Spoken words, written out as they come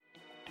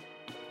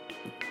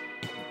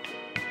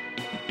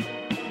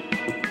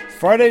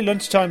Friday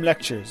lunchtime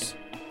lectures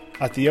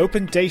at the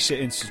Open Data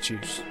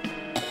Institute.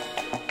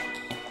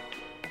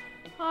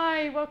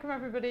 Hi, welcome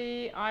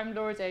everybody. I'm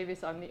Laura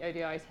Davis. I'm the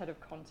ODI's Head of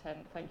Content.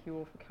 Thank you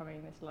all for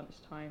coming this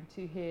lunchtime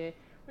to hear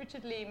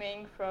Richard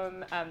Leeming from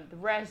the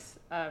RES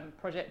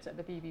project at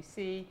the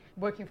BBC.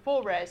 Working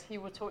for RES, he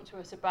will talk to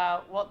us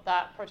about what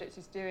that project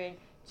is doing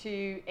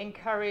to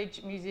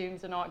encourage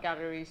museums and art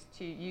galleries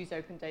to use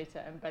open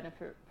data and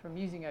benefit from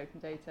using open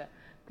data.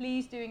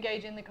 Please do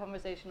engage in the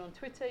conversation on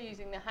Twitter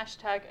using the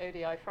hashtag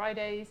ODI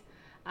Fridays.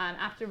 And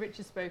after Rich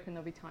has spoken,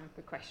 there'll be time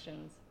for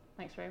questions.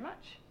 Thanks very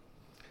much.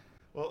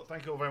 Well,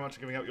 thank you all very much for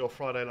giving up your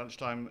Friday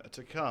lunchtime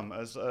to come.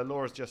 As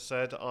Laura's just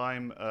said,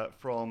 I'm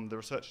from the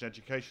Research and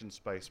Education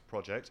Space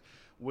project.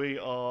 We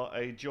are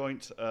a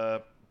joint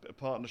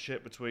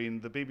partnership between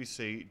the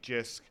BBC,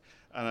 JISC,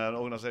 and an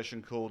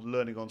organisation called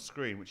Learning on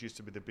Screen, which used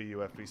to be the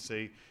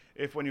BUFEC.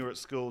 If when you were at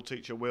school,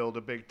 teacher wheeled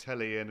a big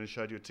telly in and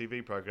showed you a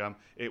TV programme,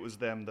 it was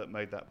them that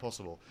made that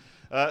possible.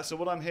 So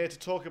what I'm here to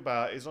talk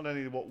about is not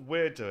only what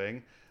we're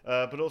doing,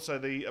 but also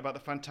about the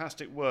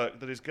fantastic work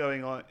that is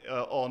going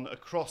on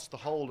across the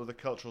whole of the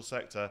cultural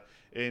sector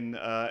in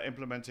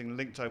implementing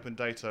linked open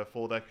data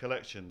for their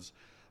collections.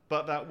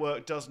 But that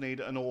work does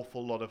need an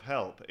awful lot of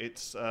help.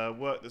 It's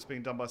work that's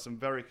being done by some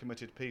very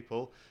committed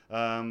people,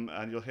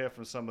 and you'll hear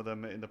from some of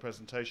them in the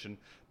presentation.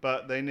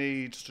 But they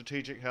need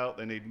strategic help,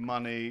 they need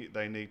money,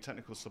 they need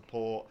technical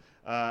support,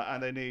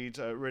 and they need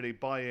really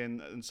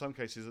buy-in, in some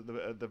cases,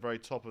 at the very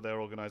top of their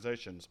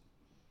organisations.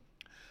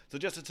 So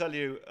just to tell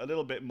you a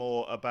little bit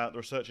more about the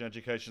research and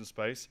education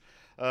space,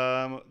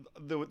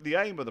 the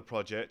aim of the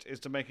project is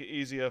to make it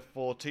easier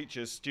for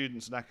teachers,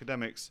 students and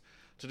academics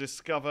to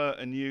discover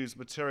and use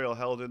material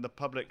held in the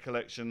public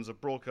collections of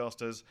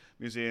broadcasters,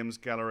 museums,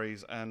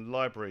 galleries and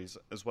libraries,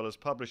 as well as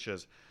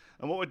publishers.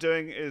 And what we're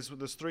doing is,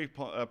 there's three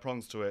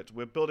prongs to it.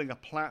 We're building a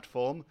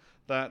platform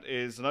that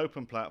is an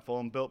open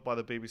platform built by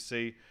the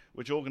BBC,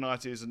 which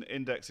organises and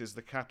indexes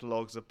the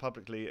catalogues of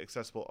publicly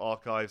accessible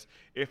archives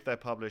if they're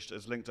published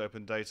as linked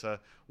open data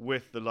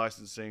with the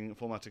licensing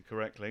formatted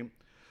correctly.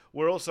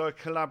 We're also a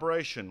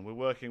collaboration. We're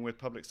working with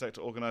public sector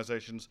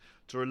organisations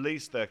to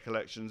release their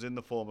collections in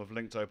the form of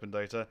linked open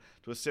data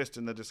to assist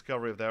in the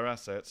discovery of their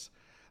assets.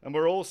 And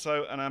we're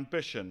also an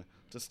ambition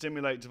to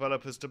stimulate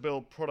developers to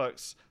build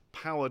products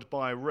powered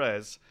by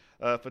RES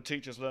for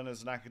teachers,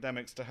 learners and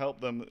academics to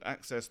help them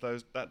access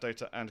that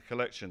data and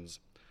collections.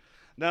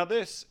 Now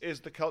this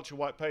is the Culture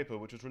White Paper,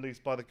 which was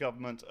released by the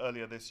government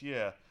earlier this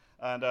year.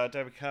 And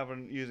David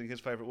Cameron using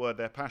his favourite word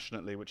there,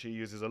 passionately, which he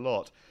uses a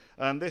lot.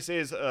 And this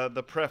is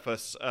the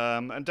preface.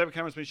 And David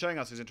Cameron's been showing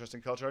us his interest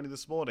in culture only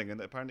this morning, and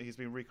apparently he's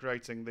been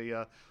recreating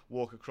the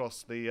walk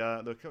across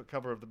the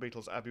cover of the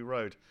Beatles' Abbey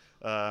Road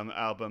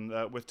album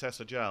with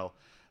Tessa Jowell.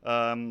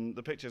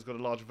 The picture's got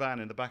a large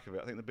van in the back of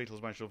it. I think the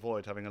Beatles managed to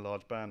avoid having a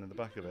large van in the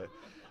back of it.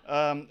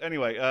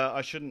 Anyway,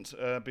 I shouldn't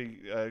be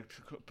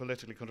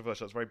politically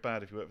controversial. It's very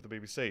bad if you work for the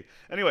BBC.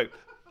 Anyway,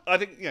 I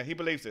think he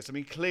believes this. I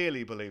mean,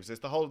 clearly believes this.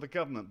 The whole of the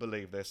government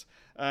believe this.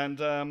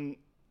 And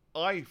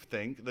I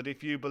think that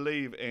if you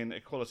believe in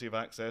equality of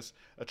access,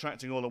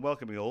 attracting all and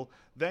welcoming all,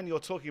 then you're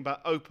talking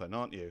about open,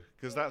 aren't you?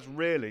 Because that's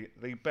really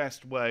the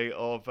best way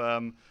of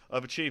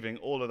achieving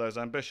all of those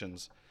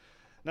ambitions.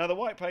 Now, the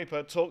white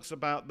paper talks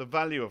about the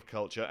value of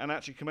culture, and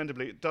actually,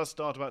 commendably, it does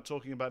start about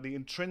talking about the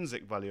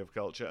intrinsic value of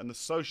culture and the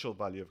social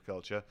value of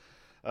culture.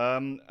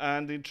 And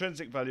the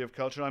intrinsic value of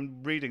culture,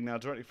 I'm reading now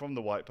directly from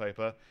the white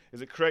paper,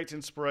 is it creates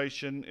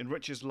inspiration,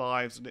 enriches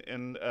lives,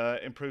 and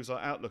improves our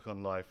outlook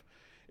on life.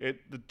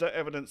 The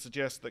evidence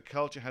suggests that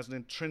culture has an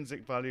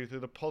intrinsic value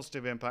through the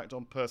positive impact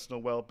on personal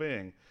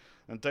well-being.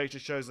 And data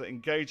shows that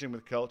engaging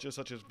with culture,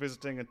 such as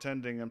visiting,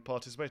 attending and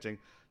participating,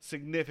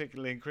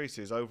 significantly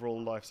increases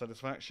overall life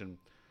satisfaction.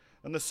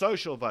 And the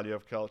social value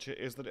of culture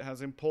is that it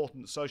has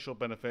important social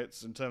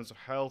benefits in terms of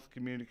health,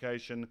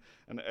 communication,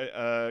 and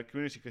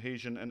community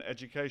cohesion and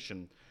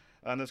education.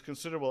 And there's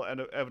considerable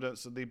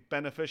evidence of the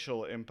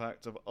beneficial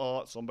impact of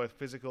arts on both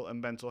physical and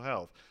mental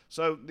health.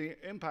 So the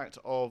impact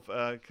of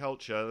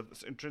culture,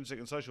 the intrinsic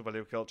and social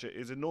value of culture,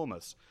 is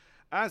enormous,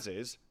 as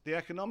is the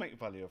economic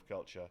value of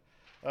culture.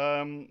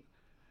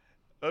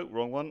 Oh,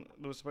 wrong one.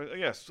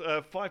 Yes,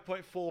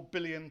 £5.4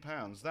 billion.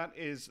 That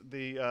is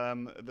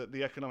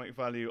the economic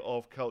value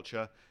of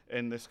culture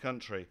in this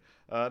country.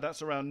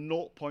 That's around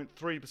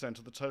 0.3%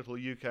 of the total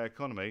UK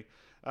economy.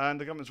 And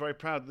the government's very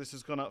proud that this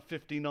has gone up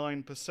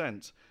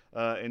 59%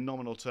 in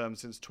nominal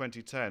terms since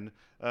 2010,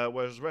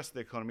 whereas the rest of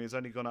the economy has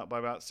only gone up by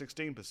about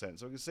 16%.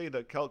 So we can see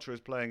that culture is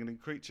playing an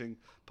increasing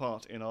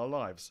part in our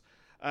lives.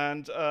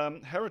 And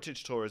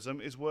heritage tourism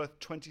is worth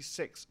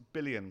 £26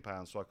 billion to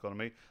our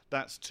economy.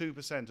 That's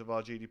 2% of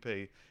our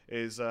GDP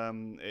is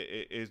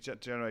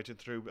generated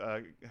through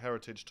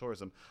heritage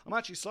tourism. I'm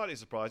actually slightly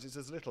surprised it's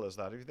as little as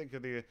that. If you think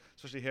of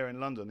especially here in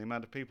London, the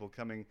amount of people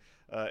coming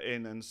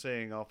in and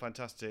seeing our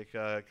fantastic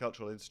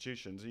cultural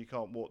institutions, you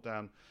can't walk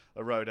down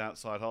a road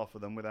outside half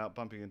of them without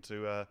bumping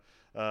into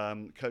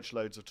coach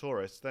loads of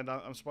tourists, then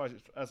I'm surprised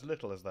it's as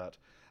little as that.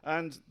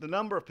 And the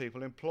number of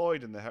people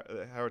employed in the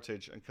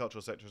heritage and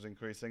cultural sector is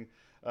increasing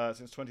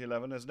since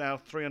 2011. There's now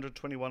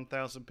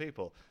 321,000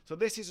 people. So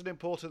this is an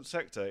important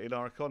sector in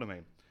our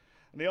economy.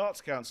 And the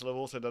Arts Council have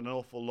also done an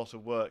awful lot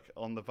of work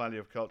on the value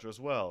of culture as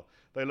well.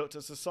 They looked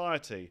at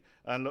society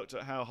and looked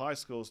at how high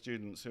school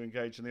students who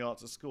engage in the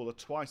arts at school are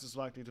twice as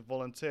likely to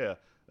volunteer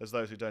as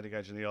those who don't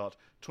engage in the art,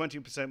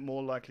 20%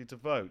 more likely to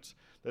vote.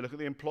 They look at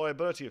the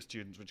employability of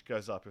students, which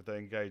goes up if they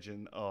engage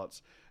in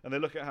arts. And they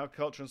look at how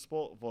culture and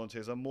sport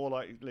volunteers are more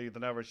likely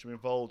than average to be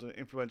involved and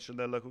influential in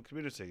their local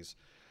communities.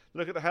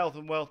 Look at the health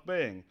and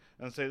well-being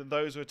and say that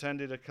those who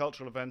attended a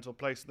cultural event or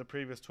place in the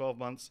previous 12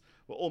 months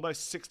were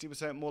almost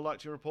 60% more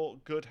likely to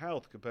report good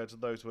health compared to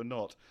those who are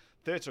not.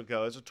 Theatre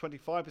goers are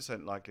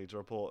 25% likely to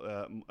report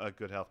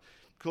good health.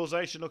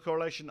 Causation or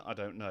correlation? I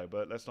don't know,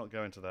 but let's not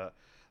go into that.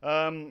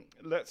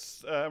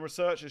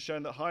 Research has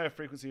shown that higher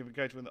frequency of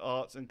engagement with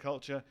arts and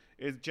culture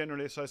is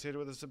generally associated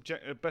with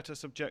a better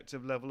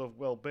subjective level of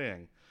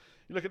well-being.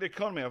 You look at the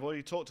economy, I've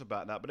already talked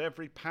about that, but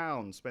every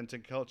pound spent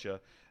in culture,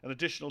 an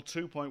additional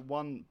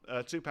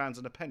 £2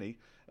 and a penny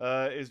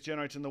is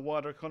generated in the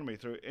wider economy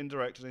through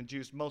indirect and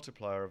induced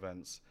multiplier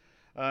events.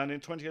 And in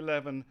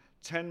 2011,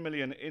 10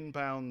 million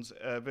inbound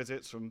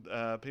visits from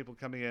people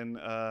coming in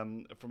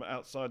from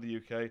outside the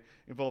UK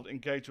involved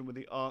engagement with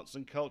the arts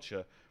and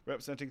culture,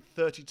 representing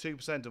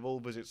 32% of all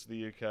visits to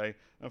the UK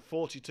and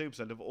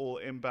 42% of all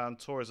inbound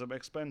tourism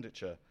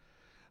expenditure.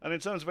 And in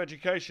terms of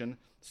education,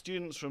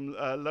 students from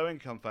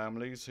low-income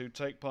families who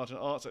take part in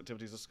arts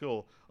activities at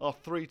school are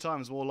 3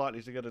 times more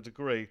likely to get a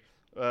degree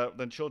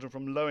than children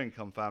from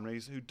low-income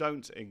families who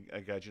don't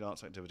engage in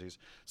arts activities.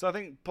 So I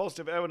think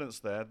positive evidence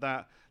there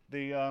that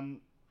the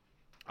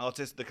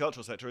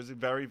cultural sector is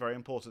very, very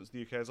important to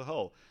the UK as a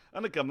whole.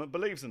 And the government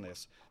believes in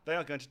this. They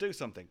are going to do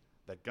something.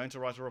 They're going to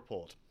write a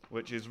report,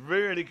 which is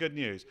really good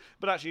news.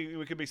 But actually,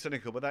 we could be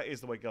cynical, but that is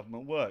the way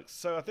government works.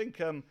 So I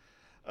think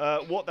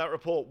what that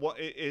report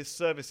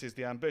services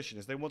the ambition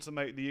is they want to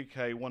make the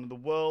UK one of the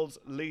world's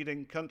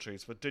leading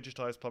countries for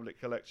digitised public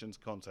collections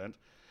content,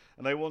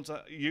 and they want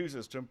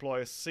users to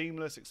employ a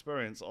seamless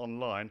experience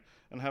online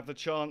and have the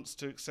chance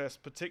to access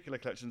particular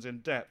collections in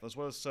depth as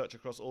well as search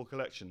across all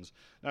collections.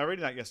 Now,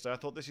 reading that yesterday, I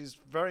thought this is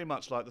very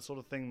much like the sort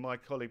of thing my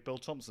colleague Bill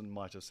Thompson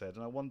might have said,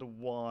 and I wonder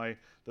why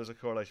there's a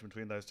correlation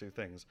between those two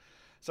things.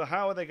 So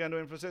how are they going to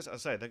influence this?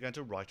 As I say, they're going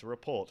to write a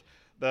report.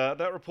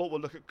 That report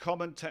will look at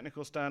common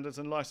technical standards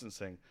and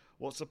licensing,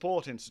 what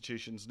support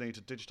institutions need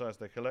to digitise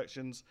their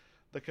collections,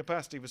 the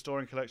capacity for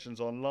storing collections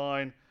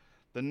online,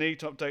 the need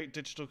to update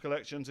digital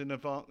collections in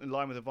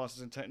line with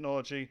advances in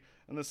technology,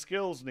 and the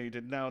skills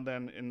needed now and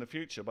then in the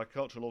future by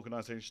cultural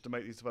organisations to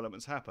make these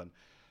developments happen.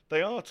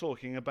 They are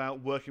talking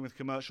about working with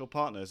commercial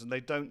partners, and they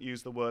don't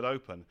use the word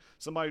open.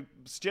 So my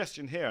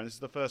suggestion here, and this is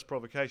the first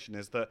provocation,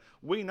 is that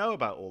we know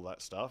about all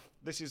that stuff.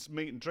 This is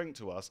meat and drink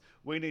to us.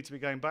 We need to be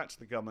going back to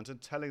the government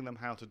and telling them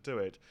how to do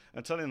it,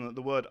 and telling them that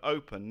the word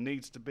open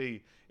needs to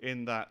be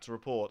in that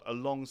report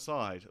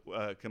alongside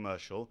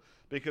commercial,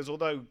 because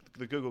although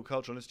the Google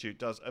Cultural Institute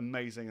does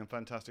amazing and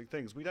fantastic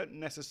things, we don't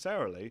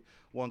necessarily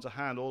want to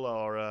hand all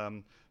our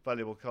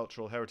valuable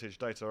cultural heritage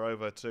data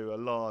over to a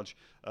large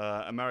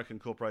American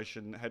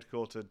corporation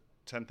headquartered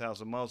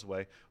 10,000 miles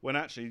away, when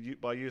actually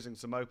by using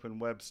some open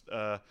web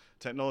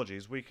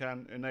technologies we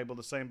can enable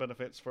the same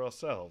benefits for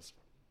ourselves.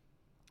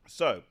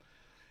 So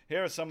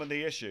here are some of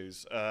the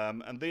issues,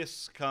 and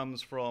this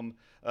comes from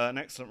an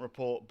excellent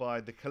report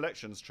by the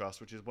Collections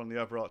Trust, which is one of the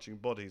overarching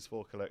bodies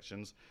for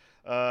collections,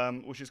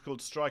 which is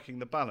called Striking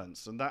the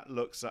Balance, and that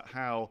looks at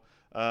how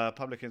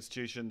public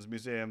institutions,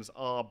 museums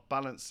are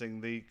balancing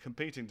the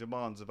competing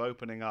demands of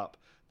opening up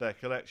their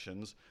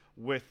collections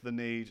with the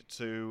need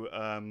to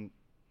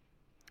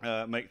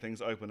make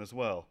things open as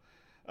well.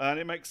 And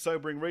it makes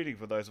sobering reading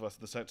for those of us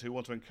in the sector who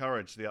want to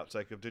encourage the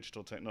uptake of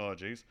digital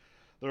technologies.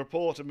 The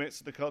report admits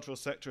that the cultural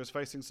sector is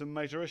facing some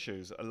major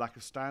issues: a lack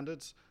of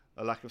standards,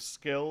 a lack of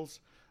skills,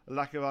 a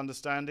lack of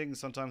understanding,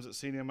 sometimes at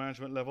senior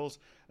management levels,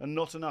 and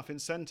not enough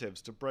incentives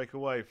to break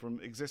away from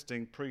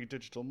existing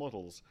pre-digital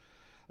models.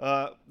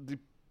 The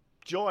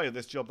joy of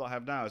this job that I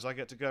have now is I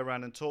get to go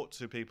around and talk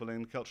to people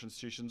in cultural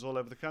institutions all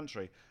over the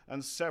country,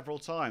 and several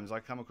times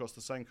I come across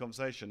the same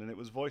conversation, and it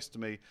was voiced to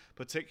me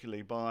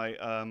particularly by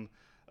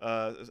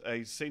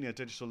a senior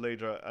digital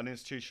leader at an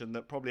institution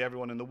that probably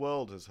everyone in the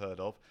world has heard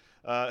of,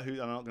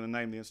 who, I'm not going to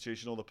name the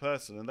institution or the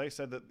person, and they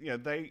said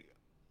that they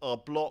are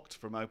blocked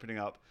from opening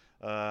up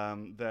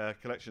their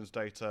collections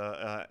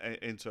data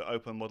into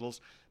open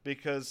models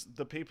because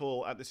the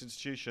people at this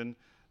institution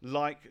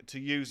like to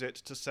use it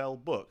to sell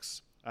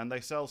books. And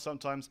they sell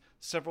sometimes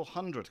several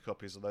hundred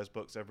copies of those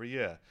books every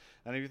year.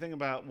 And if you think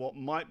about what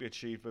might be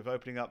achieved with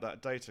opening up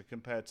that data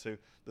compared to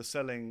the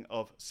selling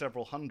of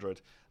several hundred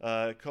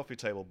coffee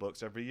table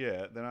books every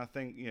year, then I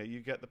think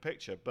you get the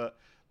picture. But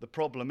the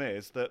problem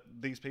is that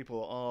these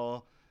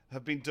people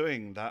have been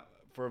doing that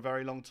for a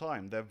very long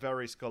time. They're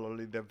very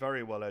scholarly, they're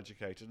very well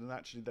educated, and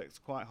actually that's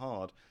quite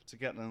hard to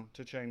get them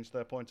to change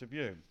their point of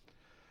view.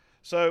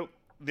 So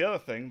the other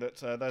thing that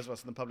those of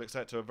us in the public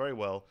sector are very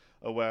well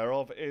aware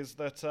of is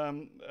that,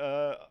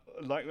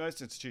 like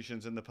most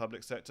institutions in the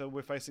public sector,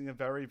 we're facing a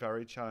very,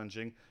 very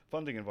challenging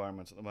funding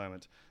environment at the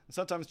moment. And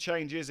sometimes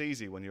change is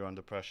easy when you're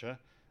under pressure,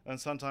 and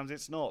sometimes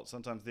it's not.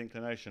 Sometimes the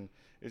inclination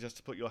is just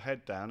to put your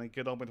head down and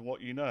get on with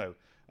what you know.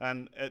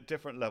 And at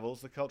different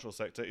levels, the cultural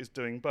sector is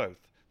doing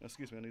both.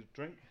 Excuse me, I need a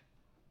drink.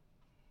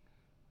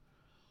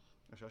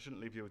 Actually, I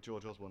shouldn't leave you with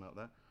George Osborne out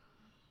there.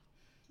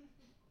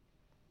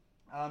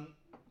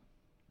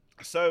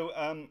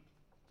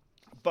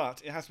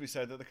 But it has to be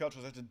said that the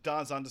cultural sector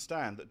does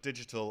understand that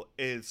digital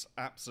is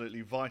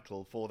absolutely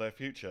vital for their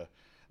future.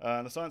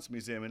 The Science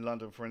Museum in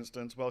London, for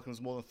instance, welcomes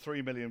more than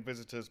 3 million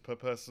visitors per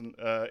person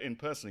in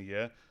person a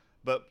year,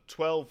 but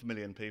 12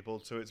 million people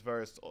to its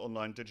various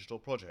online digital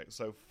projects.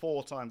 So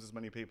 4 times as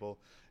many people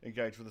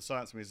engage with the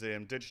Science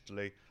Museum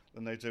digitally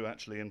than they do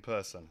actually in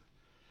person.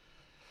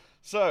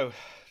 So,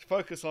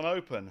 focus on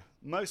open.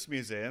 Most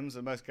museums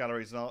and most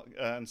galleries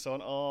and so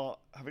on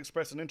have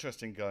expressed an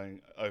interest in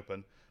going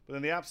open, but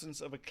in the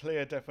absence of a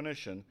clear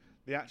definition,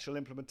 the actual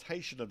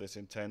implementation of this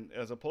intent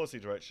as a policy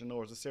direction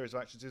or as a series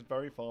of actions is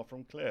very far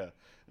from clear.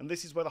 And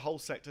this is where the whole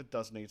sector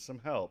does need some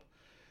help.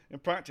 In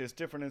practice,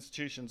 different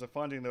institutions are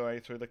finding their way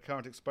through the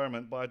current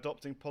experiment by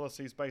adopting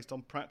policies based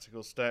on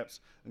practical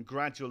steps and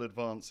gradual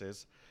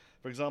advances.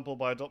 For example,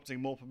 by adopting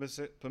more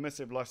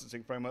permissive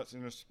licensing frameworks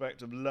in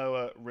respect of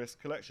lower risk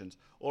collections,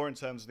 or in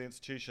terms of the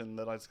institution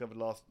that I discovered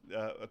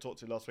talked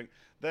to last week,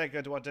 they're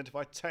going to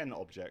identify 10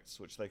 objects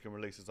which they can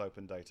release as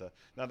open data.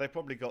 Now, they've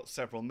probably got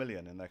several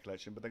million in their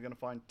collection, but they're going to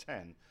find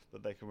 10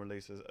 that they can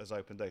release as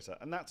open data.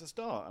 And that's a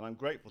start, and I'm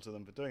grateful to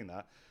them for doing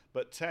that.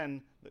 But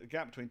 10, the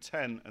gap between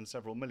 10 and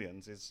several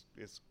millions is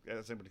as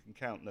anybody can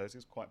count those,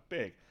 is quite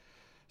big.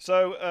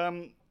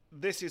 So,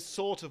 this is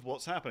sort of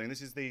what's happening.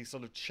 This is the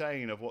sort of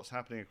chain of what's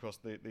happening across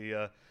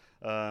the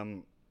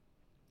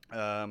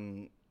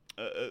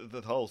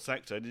whole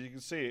sector. And you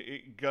can see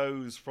it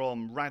goes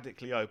from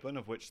radically open,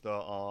 of which there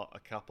are a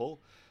couple,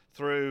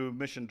 through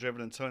mission-driven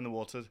and toe in the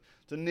water,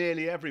 to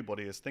nearly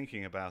everybody is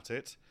thinking about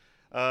it.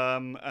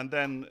 And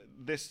then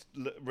this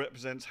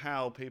represents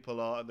how people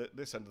are,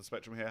 this end of the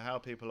spectrum here, how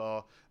people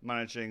are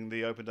managing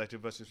the open data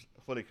versus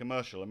fully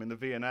commercial. I mean, the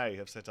V&A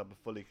have set up a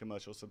fully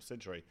commercial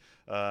subsidiary,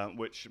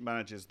 which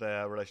manages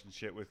their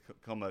relationship with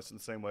commerce in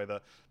the same way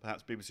that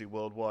perhaps BBC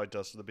Worldwide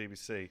does to the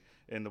BBC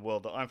in the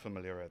world that I'm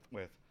familiar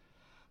with.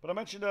 But I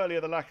mentioned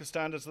earlier the lack of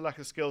standards, the lack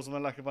of skills and the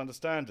lack of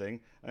understanding,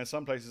 and in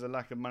some places a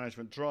lack of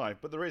management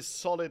drive. But there is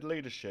solid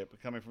leadership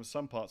coming from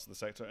some parts of the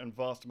sector and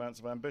vast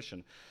amounts of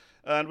ambition.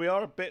 And we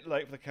are a bit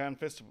late for the Cannes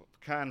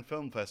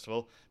Film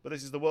Festival, but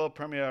this is the world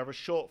premiere of a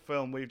short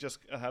film we've just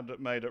had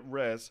made at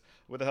Res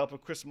with the help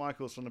of Chris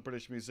Michaels from the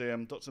British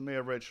Museum, Dr.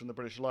 Mia Ridge from the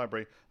British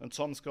Library, and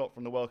Tom Scott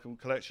from the Wellcome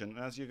Collection. And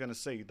as you're going to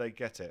see, they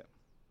get it.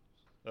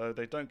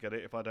 They don't get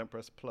it if I don't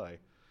press play.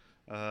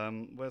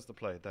 Where's the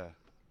play? There.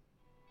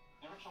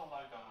 The original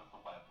logo of the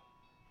web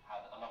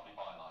had a lovely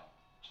byline,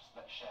 just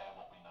let's share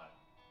what we know.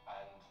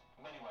 And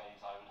in many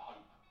ways I would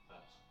hope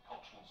that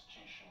cultural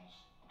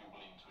institutions would be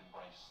willing to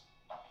embrace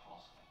that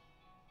philosophy.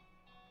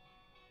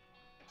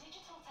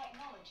 Digital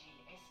technology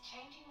is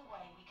changing the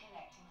way we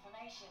connect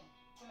information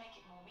to make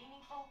it more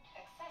meaningful,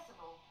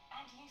 accessible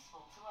and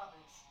useful to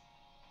others.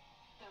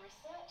 The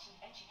Research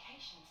and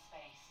Education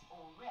Space,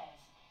 or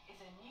RES, is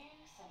a new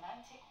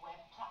semantic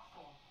web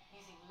platform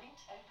using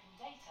linked open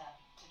data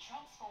to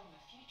transform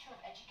the future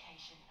of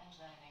education and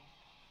learning.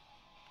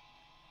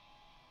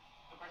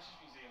 The British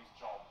Museum's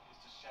job is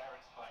to share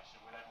its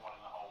collection with everyone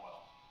in the whole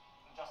world.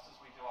 And just as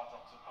we do our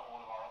job to put all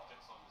of our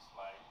objects on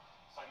display,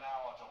 so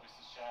now our job is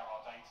to share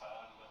our data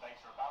and the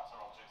data about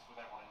our objects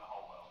with everyone in the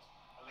whole world.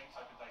 And linked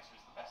open data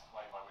is the best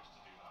way by which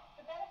to do that.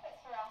 The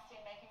benefits for us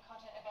in making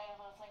content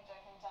available as linked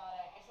open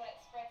data is that it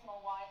spreads more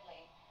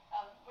widely.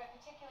 We're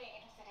particularly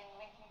interested in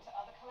linking to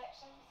other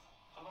collections.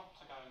 For not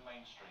to go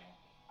mainstream,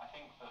 I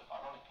think that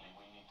ironically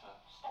we need to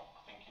stop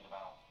thinking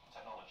about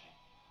technology.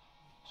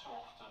 Too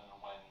often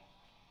when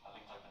a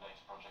linked open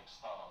data project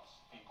starts,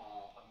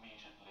 people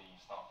immediately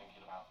start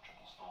thinking about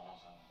triple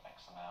stores and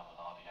XML and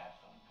RDF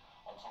and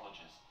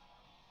ontologies.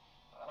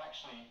 And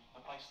actually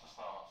the place to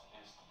start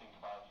is to think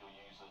about your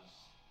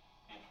users,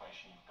 the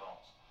information you've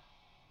got,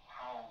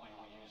 how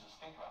your users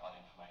think about that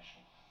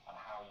information and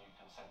how you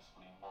can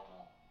sensibly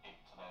model it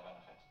to their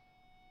benefit.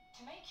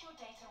 To make your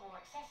data more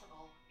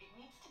accessible, it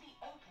needs to be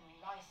openly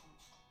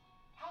licensed.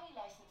 How you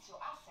license your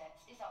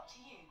assets is up to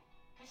you,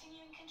 putting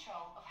you in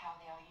control of how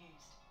they are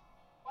used.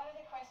 One of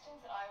the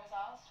questions that I was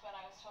asked when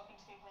I was talking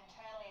to people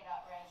internally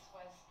about RES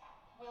was,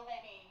 will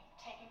they be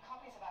taking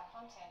copies of our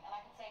content? And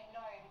I could say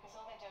no, because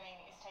all they're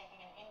doing is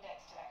taking an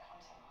index to that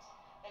content.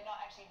 They're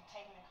not actually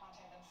taking the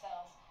content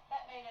themselves.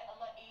 That made it a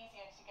lot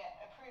easier to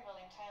get approval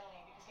internally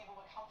because people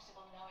were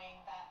comfortable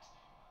knowing that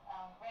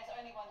RES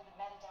only wanted the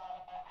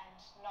metadata and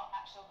not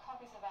actual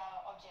copies of our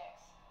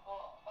objects or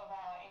of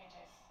our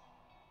images.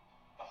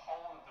 The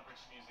whole of the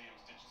British Museum's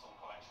digital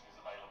collection is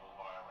available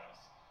via RES.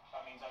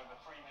 That means over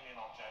 3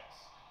 million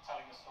objects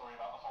telling the story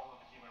about the whole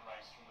of the human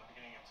race from the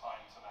beginning of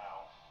time to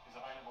now is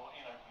available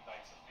in open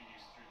data for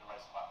use through the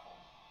RES platform.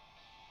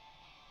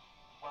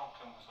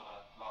 Wickham has got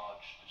a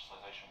large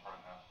digitalisation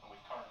programme, and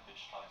we've currently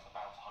digitalised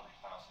about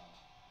 100,000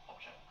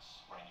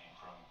 objects, ranging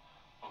from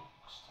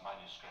books to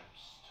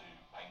manuscripts to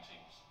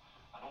paintings,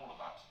 and all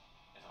of that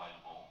is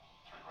available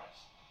through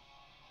RES.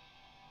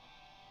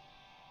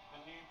 The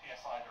new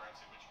PSI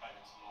directive, which came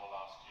into law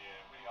last year,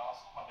 really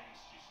asked public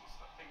institutions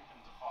to think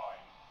and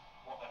define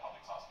what their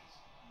public task is.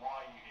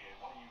 Why are you here?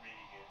 What are you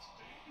really here to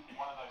do?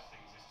 One of those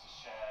things is to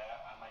share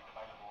and make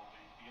available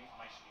the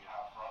information you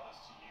have for others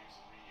to use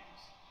and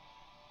reuse.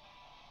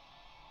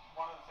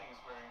 One of the things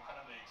we're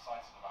incredibly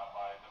excited about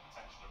by the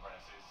potential of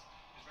RES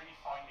is really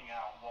finding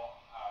out what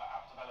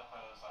app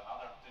developers and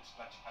other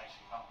digital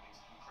education companies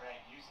can create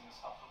using the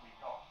stuff that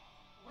we've got.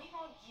 We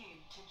want you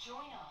to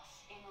join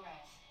us in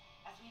RES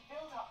as we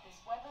build up this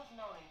web of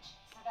knowledge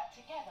so that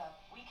together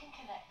we can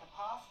connect the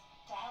past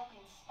to help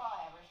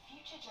inspire a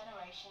future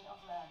generation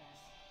of learners.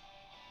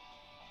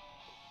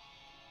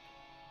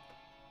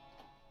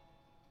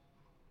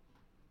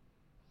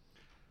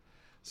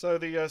 So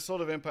the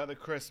sort of impact that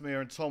Chris, Mia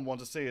and Tom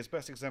want to see is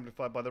best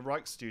exemplified by the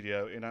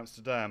Rijksstudio in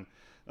Amsterdam.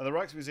 Now, the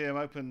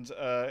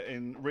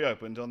Rijksmuseum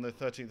reopened on the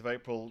 13th of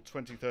April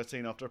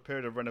 2013 after a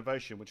period of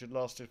renovation which had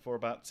lasted for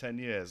about 10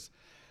 years.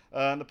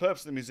 And the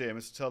purpose of the museum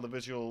is to tell the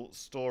visual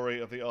story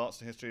of the arts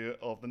and history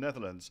of the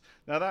Netherlands.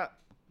 Now, that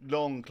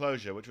long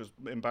closure, which was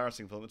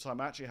embarrassing for them at the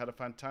time, actually had a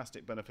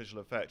fantastic beneficial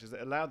effect, as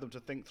it allowed them to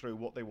think through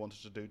what they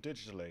wanted to do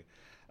digitally.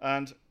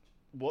 And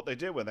what they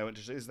did when they went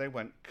digitally is they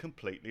went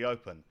completely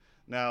open.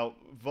 Now,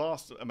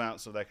 vast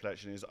amounts of their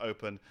collection is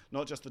open,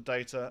 not just the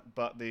data,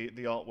 but the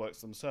artworks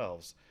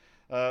themselves.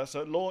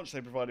 So at launch, they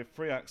provided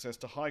free access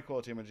to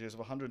high-quality images of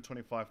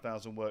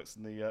 125,000 works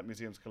in the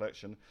museum's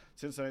collection.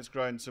 Since then, it's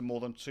grown to more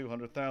than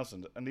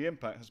 200,000, and the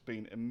impact has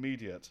been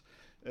immediate.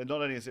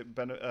 Not only has it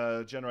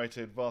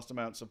generated vast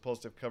amounts of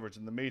positive coverage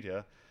in the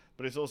media,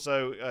 but it's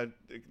also,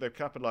 they've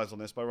capitalised on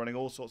this by running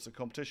all sorts of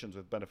competitions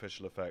with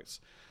beneficial effects.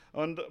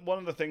 And one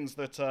of the things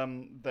that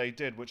they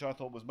did, which I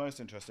thought was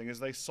most interesting, is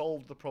they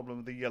solved the problem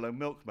of the yellow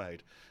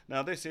milkmaid.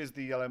 Now, this is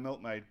the yellow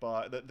milkmaid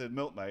by the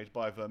Milkmaid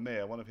by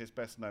Vermeer, one of his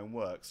best-known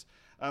works.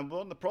 And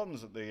one of the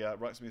problems that the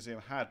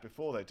Rijksmuseum had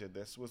before they did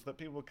this was that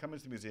people would come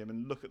into the museum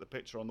and look at the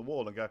picture on the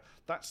wall and go,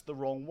 "That's the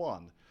wrong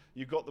one.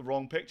 You got the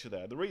wrong picture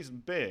there." The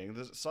reason being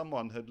that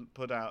someone had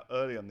put out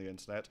early on the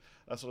internet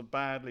a sort of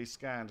badly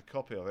scanned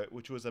copy of it,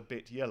 which was a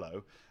bit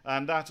yellow,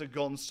 and that had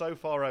gone so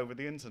far over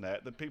the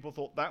internet that people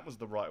thought that was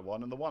the right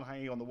one, and the one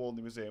hanging on the wall in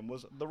the museum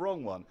was the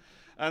wrong one.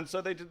 And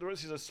so they did.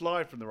 This is a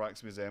slide from the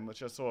Rijksmuseum,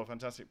 which I saw a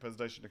fantastic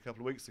presentation a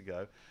couple of weeks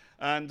ago.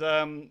 And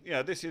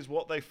this is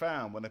what they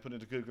found when they put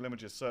into Google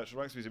Images search for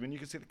Rijksmuseum, and you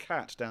can see the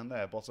cat down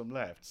there, bottom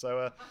left.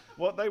 So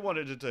what they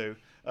wanted to do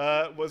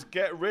was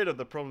get rid of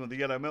the problem of the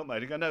yellow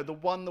milkmaid and go, no, the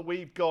one that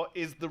we've got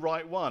is the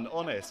right one,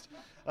 honest.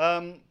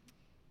 And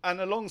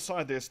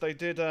alongside this, they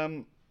did,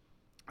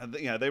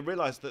 they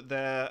realised that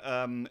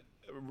their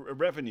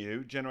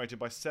revenue generated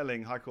by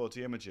selling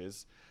high-quality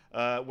images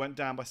went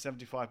down by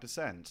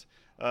 75%.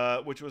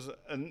 Which was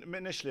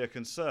initially a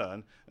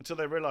concern until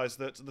they realised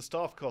that the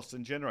staff costs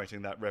in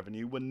generating that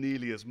revenue were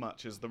nearly as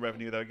much as the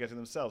revenue they were getting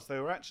themselves. They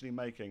were actually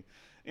making,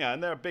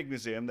 and they're a big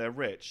museum, they're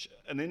rich,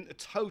 a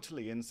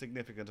totally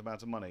insignificant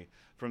amount of money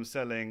from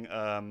selling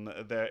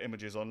their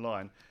images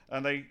online.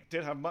 And they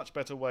did have much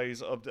better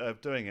ways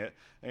of doing it.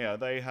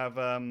 They have,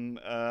 I'm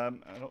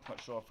not quite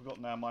sure, I've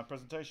forgotten now my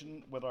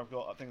presentation, whether I've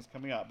got things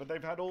coming up, but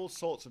they've had all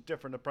sorts of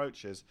different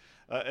approaches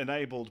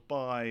enabled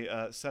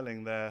by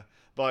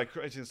by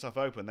creating stuff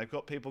open. They've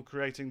got people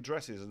creating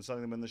dresses and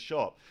selling them in the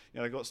shop.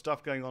 They've got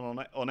stuff going on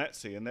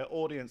Etsy, and their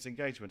audience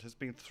engagement has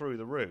been through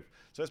the roof.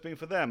 So it's been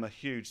for them a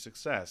huge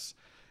success.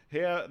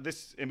 Here,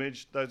 this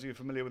image, those of you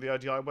familiar with the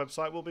ODI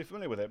website will be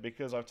familiar with it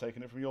because I've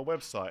taken it from your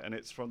website, and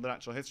it's from the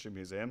Natural History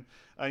Museum.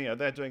 And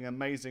they're doing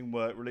amazing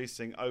work,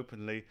 releasing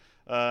openly,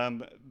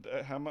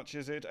 how much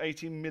is it?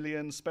 80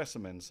 million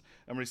specimens,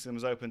 and releasing them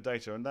as open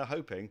data. And they're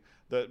hoping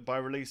that by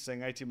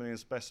releasing 80 million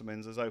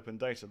specimens as open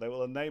data, they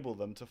will enable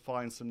them to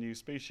find some new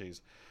species.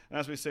 And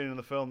as we've seen in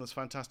the film, there's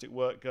fantastic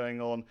work going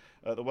on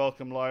at the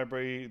Wellcome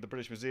Library, the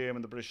British Museum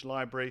and the British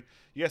Library.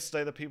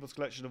 Yesterday, the People's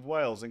Collection of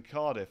Wales in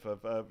Cardiff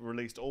have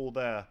released all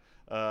their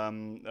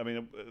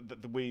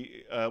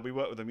we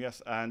worked with them,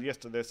 and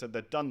yesterday they said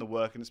they'd done the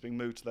work and it's being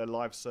moved to their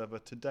live server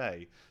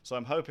today. So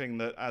I'm hoping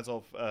that as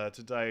of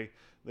today,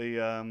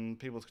 the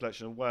People's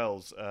Collection of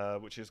Wales,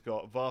 which has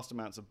got vast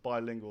amounts of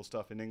bilingual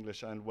stuff in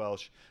English and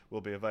Welsh, will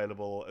be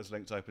available as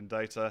linked open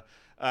data.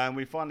 And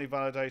we finally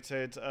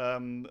validated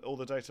all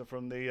the data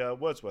from the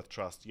Wordsworth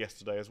Trust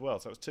yesterday as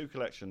well. So it was 2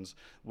 collections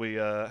we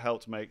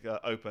helped make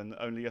open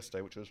only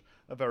yesterday, which was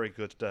a very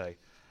good day.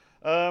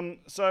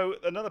 So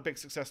another big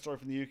success story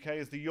from the UK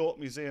is the York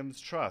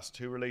Museums Trust,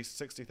 who released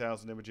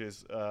 60,000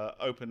 images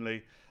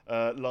openly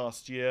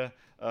last year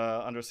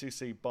under a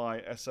CC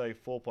by SA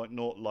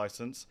 4.0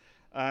 license.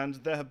 And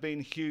there have been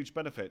huge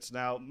benefits.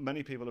 Now,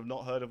 many people have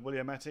not heard of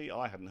Williametti.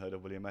 I hadn't heard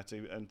of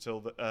Williametti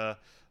until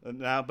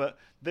now. But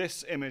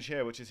this image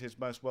here, which is his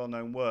most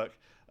well-known work,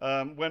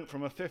 went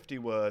from a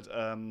 50-word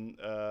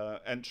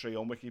entry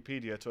on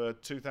Wikipedia to a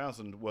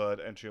 2,000-word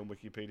entry on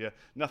Wikipedia.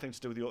 Nothing to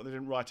do with the author. They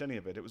didn't write any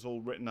of it. It was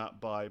all written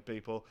up by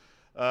people.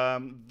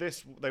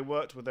 They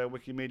worked with their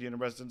Wikimedia in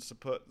residence to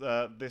put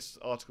this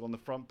article on the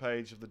front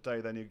page of the day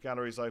their new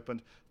galleries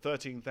opened.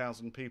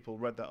 13,000 people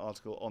read that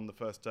article on the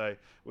first day,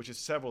 which is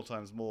several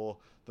times more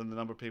than the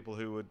number of people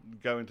who would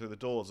go into the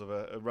doors of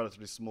a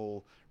relatively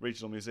small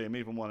regional museum,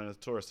 even one in a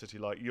tourist city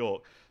like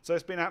York. So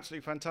it's been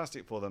absolutely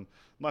fantastic for them.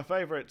 My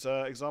favourite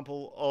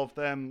example of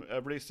them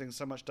releasing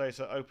so much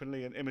data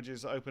openly and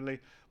images openly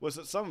was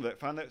that some of it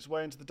found its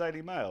way into the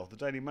Daily Mail. The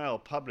Daily Mail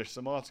published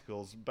some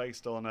articles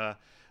based on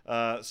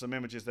some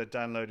images they'd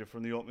downloaded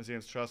from the York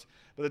Museums Trust,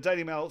 but the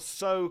Daily Mail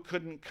so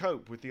couldn't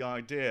cope with the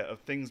idea of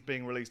things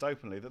being released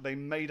openly that they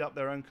made up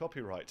their own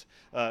copyright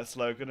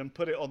slogan and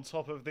put it on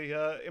top of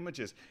the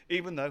images,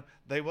 even though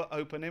they were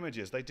open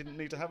images. They didn't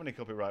need to have any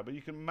copyright, but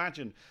you can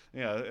imagine,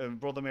 in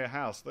Brothermere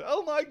House, that,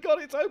 oh my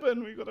God, it's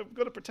open, we've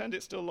got to pretend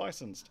it's still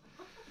licensed.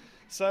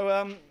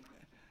 So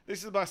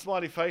this is my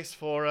smiley face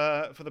for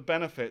the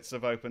benefits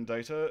of open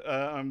data.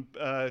 I'm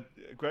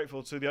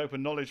grateful to the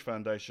Open Knowledge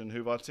Foundation,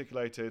 who've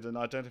articulated and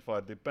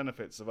identified the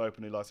benefits of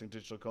openly licensing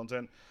digital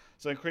content.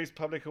 So increased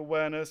public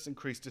awareness,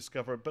 increased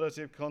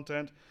discoverability of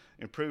content,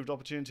 improved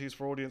opportunities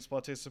for audience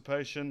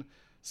participation,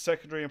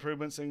 secondary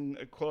improvements in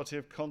quality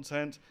of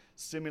content,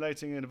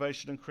 stimulating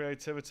innovation and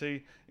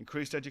creativity,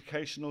 increased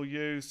educational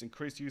use,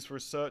 increased use for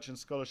research and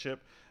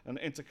scholarship, and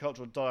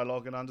intercultural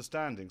dialogue and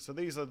understanding. So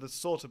these are the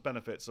sort of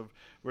benefits of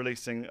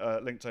releasing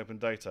linked open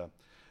data.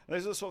 And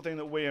this is the sort of thing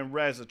that we in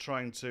RES are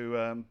trying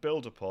to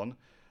build upon.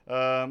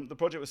 The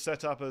project was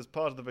set up as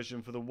part of the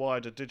vision for the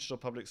wider digital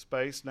public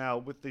space. Now,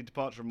 with the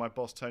departure of my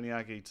boss, Tony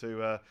Aggie,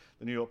 to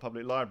the New York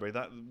Public Library,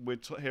 that we're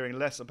hearing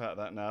less about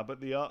that now, but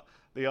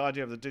the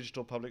idea of the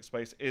digital public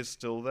space is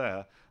still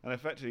there, and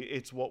effectively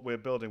it's what we're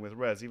building with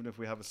RES, even if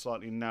we have a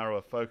slightly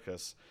narrower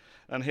focus.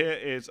 And here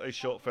is a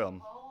short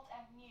film. Old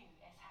and new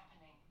is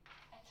happening.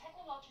 A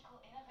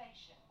technological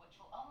innovation which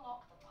will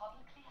unlock the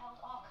publicly held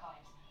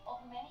archives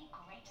of many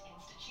great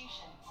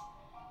institutions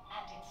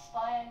and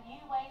inspire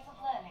new ways of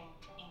learning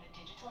in the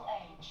digital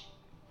age.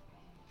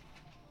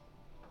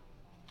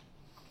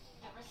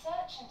 The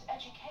research and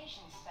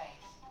education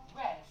space,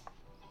 RES,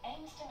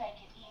 aims to make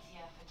it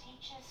easier for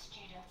teachers,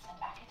 students and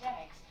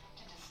academics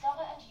to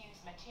discover and use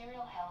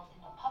material held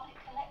in the public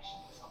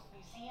collections of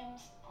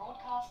museums,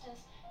 broadcasters,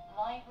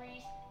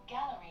 libraries,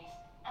 galleries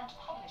and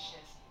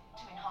publishers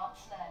to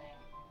enhance learning.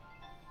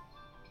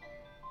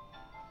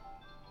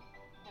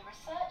 The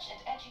research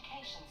and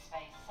education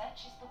space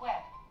searches the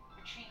web,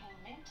 retrieving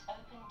linked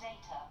open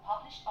data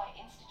published by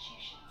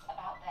institutions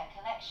about their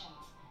collections,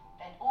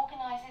 then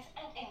organises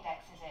and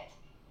indexes it.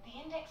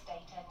 The index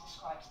data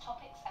describes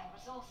topics and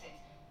resources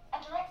and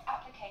directs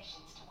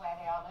applications to where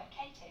they are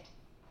located.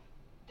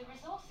 The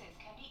resources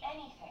can be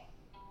anything: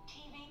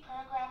 TV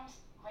programs,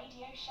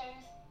 radio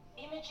shows,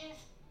 images,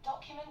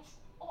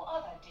 documents, or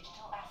other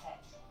digital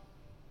assets.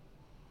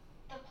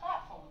 The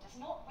platform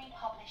does not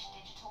republish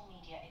digital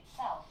media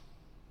itself.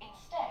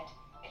 Instead,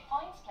 it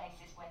finds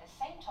places where the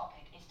same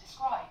topic is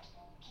described,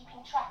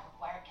 keeping track of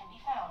where it can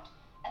be found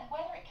and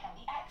whether it can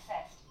be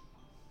accessed.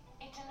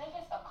 It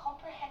delivers a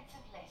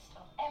comprehensive list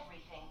of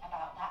everything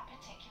about that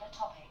particular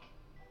topic.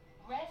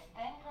 RES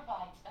then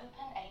provides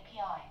open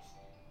APIs,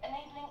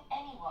 enabling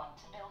anyone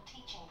to build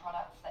teaching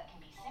products that can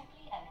be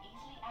simply and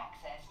easily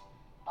accessed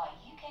by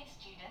UK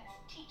students,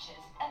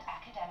 teachers and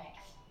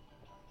academics.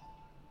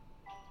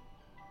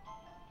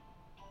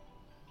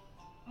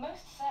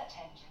 Most search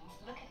engines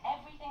look at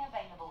everything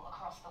available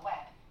across the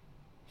web.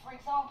 For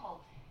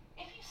example,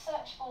 if you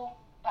search for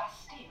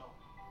Bastille,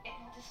 it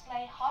will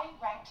display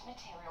high-ranked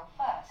material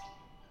first,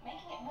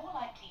 making it more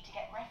likely to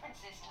get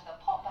references to the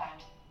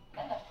potland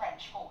than the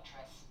French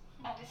fortress.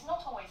 And it's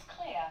not always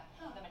clear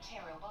who the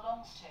material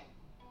belongs to.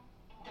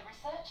 The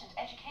research and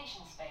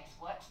education space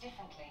works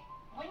differently.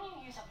 When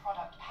you use a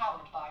product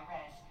powered by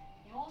RES,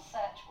 your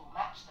search will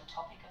match the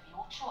topic of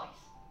your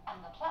choice,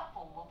 and the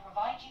platform will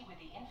provide you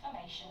with the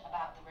information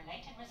about the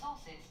related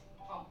resources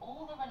from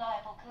all the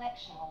reliable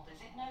collection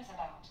holders it knows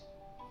about.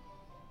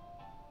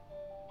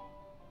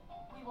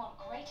 We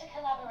want greater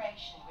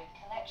collaboration with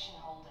collection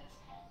holders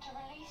to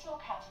release your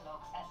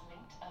catalogues as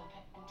linked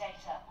open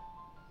data.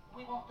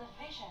 We want the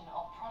vision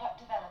of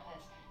product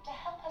developers to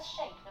help us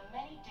shape the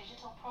many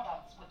digital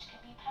products which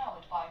can be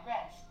powered by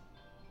RES.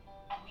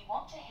 And we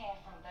want to hear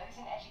from those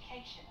in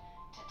education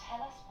to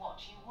tell us what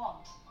you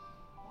want.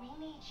 We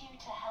need you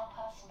to help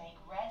us make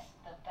RES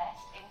the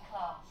best in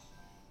class.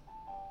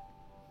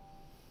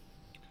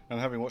 And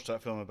having watched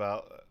that film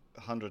about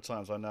 100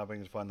 times, I'm now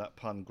beginning to find that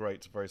pun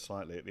great very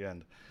slightly at the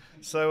end.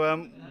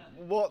 So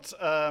what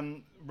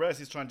Res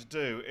is trying to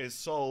do is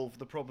solve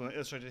the problem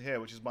illustrated here,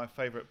 which is my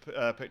favourite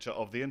picture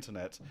of the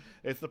internet.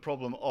 It's the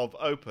problem of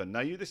open.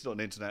 Now, this is not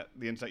the internet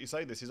you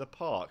say, this is a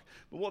park.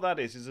 But what that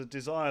is a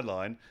desire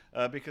line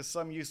because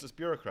some useless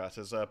bureaucrat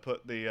has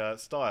put the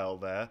style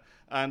there,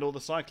 and all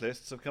the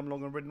cyclists have come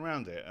along and ridden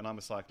around it. And I'm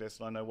a cyclist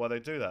and I know why they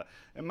do that.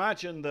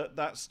 Imagine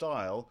that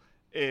style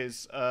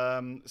is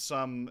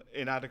some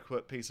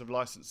inadequate piece of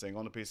licensing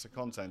on a piece of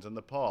content, and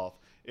the path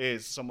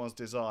is someone's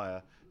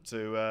desire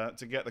to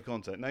get the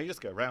content. Now you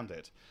just go around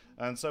it,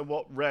 and so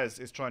what Res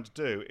is trying to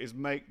do is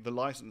make the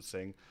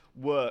licensing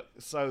work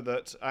so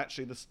that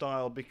actually the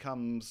style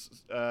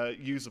becomes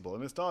usable.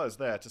 And the style is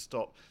there to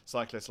stop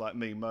cyclists like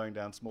me mowing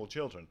down small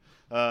children,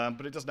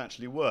 but it doesn't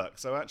actually work.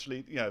 So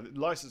actually,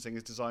 licensing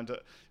is designed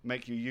to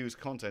make you use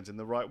content in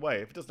the right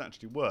way. If it doesn't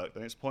actually work,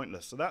 then it's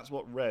pointless. So that's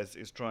what Res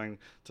is trying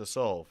to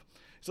solve.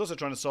 It's also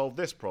trying to solve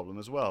this problem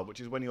as well, which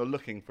is when you're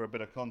looking for a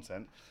bit of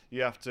content,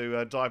 you have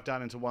to dive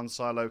down into one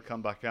silo,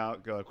 come back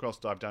out, go across,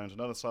 dive down into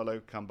another silo,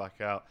 come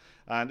back out.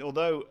 And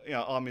although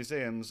our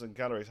museums and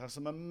galleries have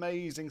some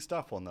amazing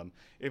stuff on them,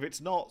 if it's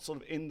not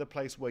sort of in the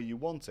place where you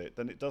want it,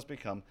 then it does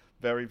become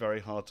very, very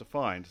hard to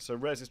find. So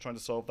Res is trying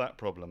to solve that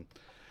problem.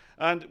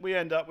 And we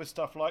end up with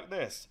stuff like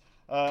this.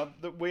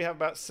 That we have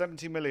about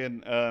 70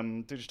 million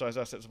digitised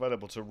assets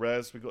available to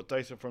Res. We've got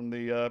data from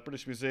the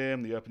British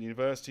Museum, the Open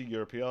University,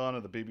 Europeana,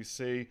 the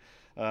BBC,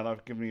 and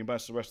I've given you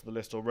most of the rest of the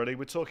list already.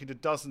 We're talking to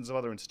dozens of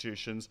other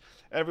institutions.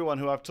 Everyone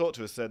who I've talked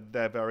to has said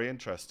they're very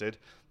interested,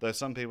 though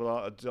some people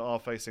are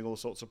facing all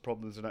sorts of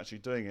problems in actually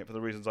doing it for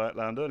the reasons I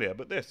outlined earlier.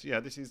 But this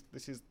is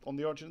On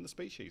the Origin of the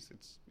Species.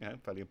 It's a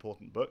fairly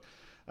important book.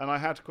 And I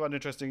had quite an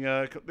interesting,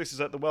 this is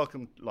at the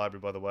Wellcome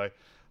Library, by the way,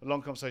 a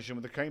long conversation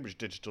with the Cambridge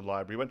Digital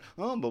Library. Went,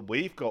 but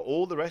we've got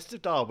all the rest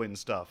of Darwin's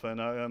stuff,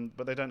 and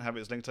but they don't have it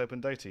as linked open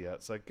data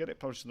yet. So get it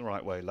published in the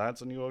right way,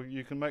 lads, and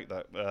you can make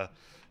that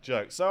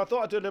joke. So I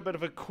thought I'd do a little bit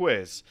of a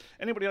quiz.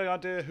 Anybody have any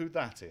idea who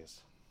that is?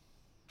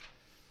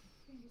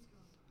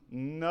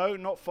 No,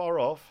 not far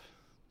off.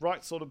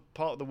 Right sort of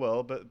part of the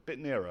world, but a bit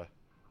nearer.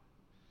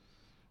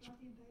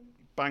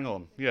 Bang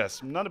on,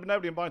 yes.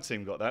 Nobody in my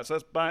team got that, so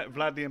that's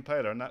Vlad the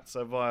Impaler, and that's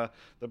via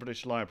the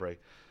British Library.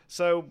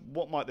 So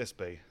what might this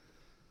be?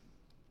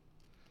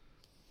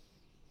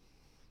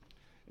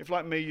 If,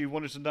 like me, you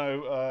wanted to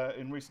know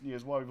in recent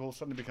years why we've all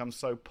suddenly become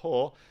so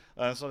poor,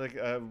 started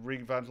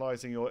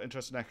revitalising your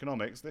interest in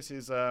economics, this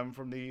is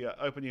from the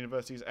Open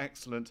University's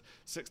excellent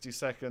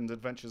 60-second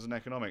Adventures in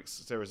Economics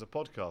series of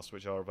podcasts,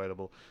 which are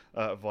available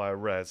via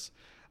Res.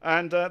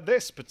 And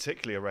this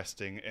particularly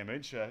arresting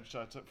image, which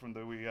I took from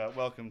the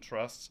Wellcome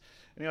Trusts.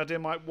 Any idea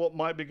what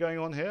might be going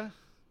on here?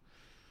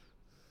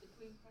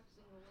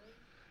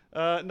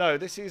 No,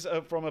 this is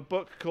from a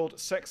book called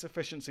Sex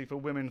Efficiency for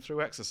Women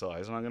Through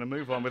Exercise, and I'm going to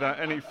move on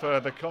without any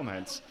further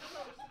comments.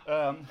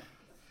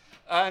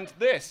 And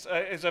this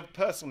is of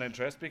personal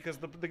interest because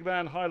the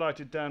man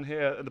highlighted down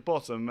here at the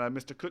bottom,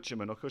 Mr.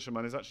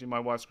 Kutcherman, is actually my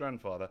wife's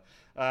grandfather.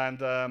 And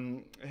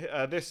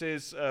this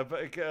is,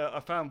 I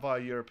found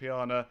via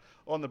Europeana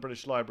on the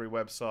British Library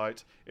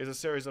website, is a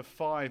series of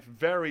 5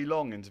 very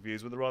long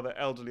interviews with a rather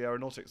elderly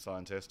aeronautics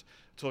scientist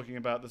talking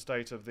about the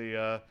state of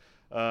the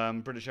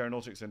British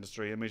aeronautics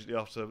industry immediately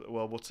after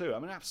World War II. I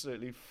mean,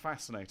 absolutely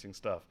fascinating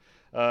stuff.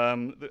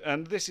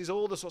 And this is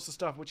all the sorts of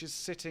stuff which is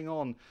sitting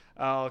on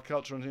our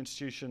cultural and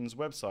institutions'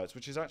 websites,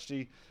 which is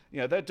actually,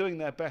 they're doing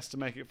their best to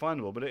make it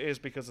findable, but it is,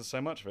 because there's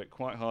so much of it,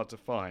 quite hard to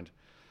find.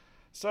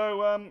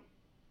 So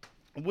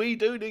we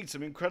do need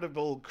some input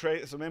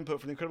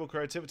from the incredible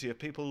creativity of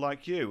people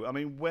like you. I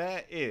mean,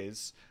 where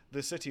is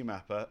the city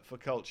mapper for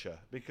culture?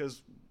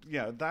 Because,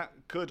 that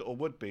could or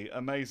would be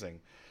amazing.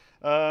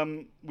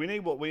 We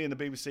need what we in the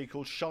BBC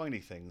call shiny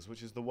things,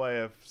 which is the way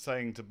of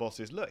saying to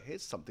bosses, look,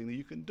 here's something that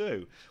you can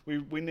do.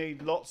 We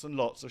need lots and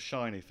lots of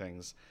shiny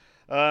things.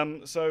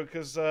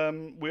 Because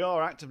we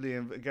are actively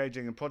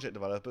engaging in product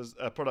developers,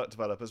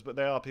 but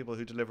they are people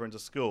who deliver into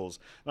schools.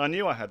 And I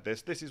knew I had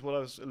this. This is what I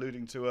was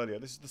alluding to earlier.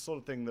 This is the sort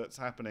of thing that's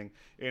happening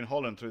in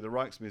Holland through the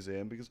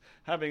Rijksmuseum, because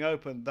having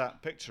opened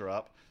that picture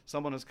up,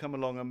 someone has come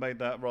along and made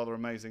that rather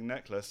amazing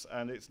necklace,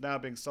 and it's now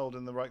being sold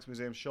in the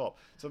Rijksmuseum shop.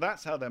 So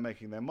that's how they're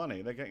making their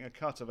money. They're getting a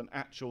cut of an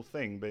actual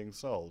thing being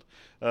sold,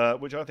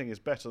 which I think is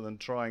better than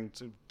trying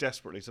to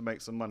desperately to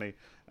make some money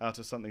out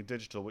of something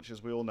digital, which,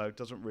 as we all know,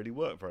 doesn't really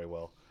work very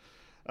well.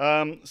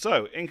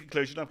 So, in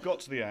conclusion, I've got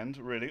to the end,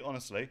 really,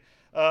 honestly.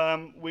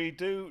 We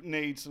do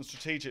need some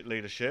strategic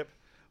leadership.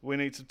 We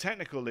need some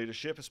technical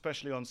leadership,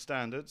 especially on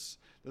standards.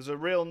 There's a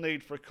real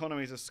need for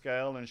economies of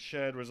scale and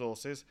shared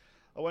resources.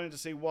 I went in to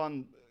see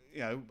one,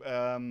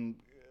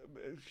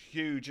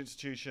 huge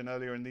institution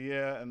earlier in the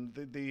year, and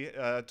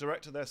the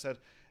director there said,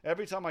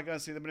 every time I go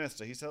and see the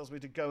minister, he tells me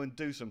to go and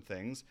do some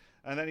things,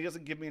 and then he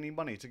doesn't give me any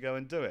money to go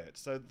and do it.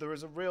 So there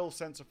is a real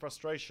sense of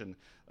frustration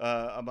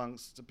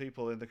amongst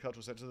people in the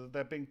cultural sector that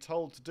they're being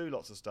told to do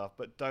lots of stuff,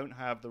 but don't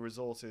have the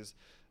resources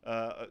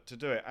to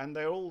do it. And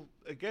they're all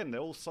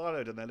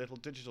siloed in their little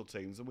digital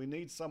teams, and we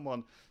need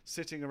someone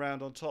sitting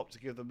around on top to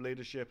give them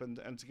leadership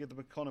and to give them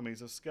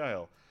economies of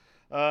scale.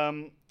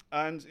 And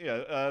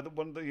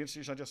one of the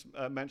institutions I just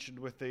mentioned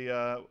with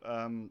the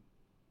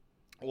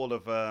all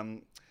of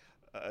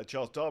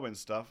Charles Darwin's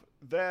stuff,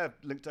 their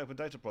linked open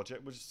data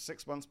project was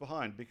 6 months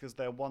behind because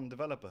their one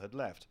developer had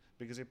left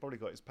because he'd probably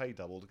got his pay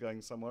doubled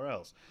going somewhere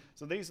else.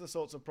 So these are the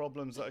sorts of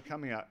problems that are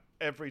coming out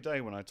every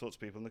day when I talk to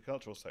people in the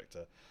cultural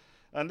sector.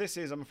 And this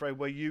is, I'm afraid,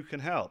 where you can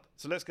help.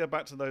 So let's go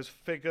back to those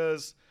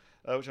figures,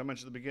 which I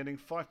mentioned at the beginning.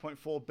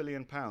 £5.4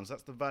 billion,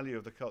 that's the value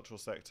of the cultural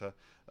sector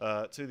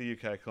to the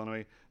UK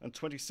economy. And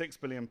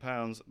 £26 billion,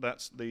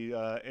 that's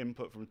the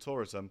input from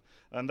tourism.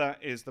 And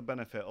that is the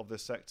benefit of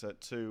this sector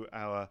to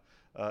our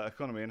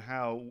economy, and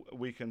how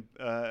we can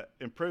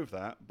improve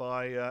that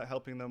by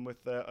helping them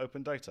with their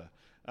open data.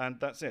 And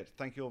that's it.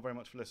 Thank you all very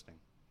much for listening.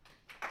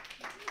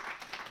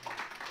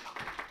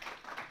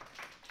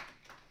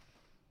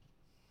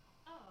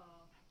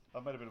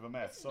 I've made a bit of a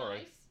mess, sorry.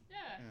 Nice.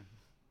 Yeah.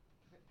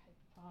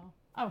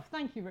 Oh,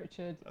 thank you,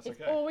 Richard. That's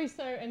it's okay. always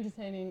so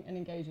entertaining and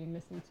engaging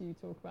listening to you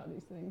talk about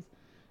these things.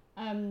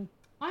 I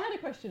had a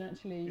question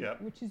actually,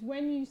 which is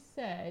when you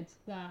said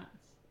that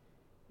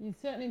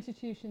certain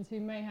institutions who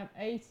may have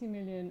 80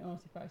 million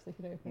artifacts they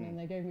could open and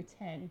they're going with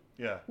 10.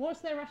 Yeah.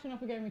 What's their rationale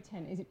for going with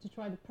 10? Is it to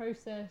try the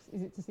process?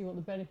 Is it to see what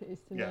the benefit is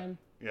to them?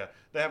 Yeah,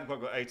 they haven't quite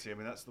got 80. I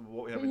mean, that's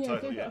what we have in yeah,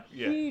 total. They've got a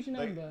huge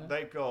number.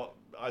 They've got,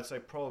 I'd say,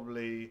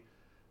 probably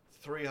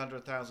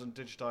 300,000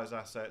 digitised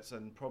assets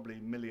and probably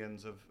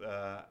millions of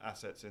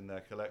assets in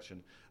their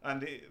collection.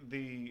 And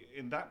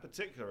in that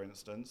particular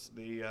instance,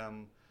 the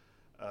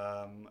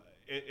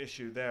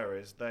issue there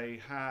is they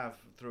have,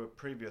 through a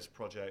previous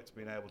project,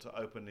 been able to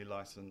openly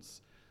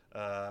license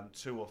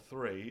 2 or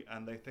 3,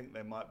 and they think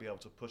they might be able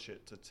to push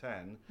it to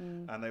 10,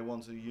 and they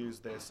want to use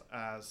this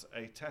as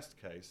a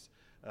test case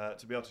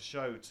to be able to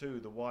show to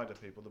the wider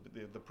people,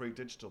 the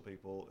pre-digital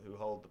people who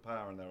hold the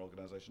power in their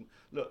organisation,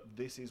 look,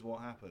 this is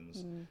what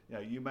happens. You know,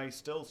 you may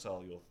still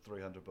sell your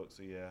 300 books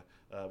a year,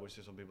 which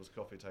is on people's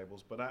coffee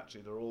tables, but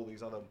actually there are all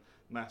these other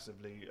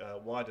massively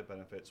wider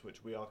benefits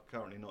which we are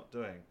currently not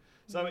doing.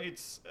 So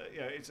it's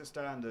it's a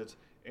standard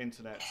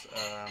internet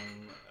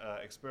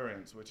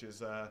experience, which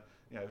is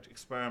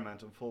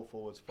experiment and fall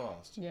forwards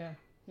fast. Yeah.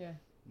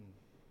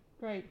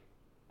 Great.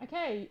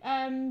 Okay.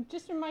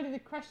 Just a reminder, the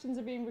questions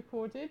are being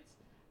recorded.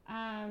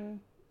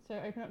 So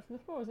open up to the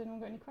floor. Has anyone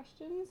got any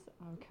questions?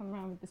 I'll come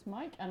around with this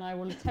mic and I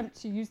will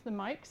attempt to use the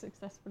mic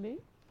successfully.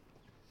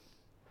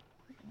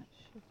 That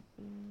should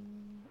be...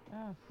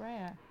 Oh,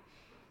 Freya.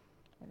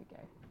 There we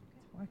go.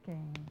 It's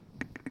working.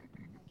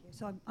 Thank you.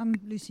 So I'm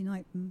Lucy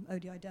Knight from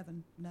ODI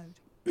Devon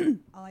Node.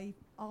 I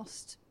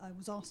was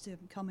asked to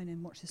come in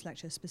and watch this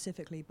lecture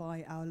specifically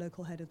by our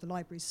local head of the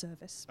libraries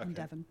service in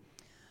Devon.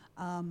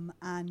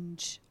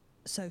 And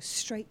so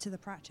straight to the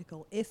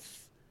practical.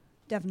 If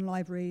Devon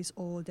Libraries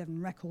or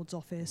Devon Records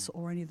Office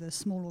or any of the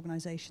small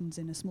organisations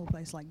in a small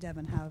place like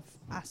Devon have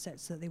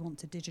assets that they want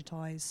to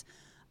digitise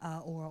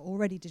or are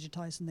already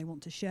digitised and they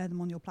want to share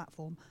them on your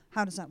platform,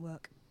 how does that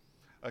work?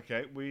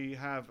 Okay, we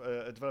have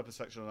a developer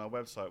section on our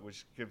website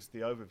which gives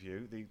the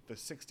overview. The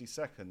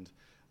 60-second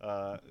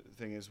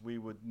thing is we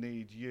would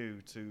need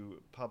you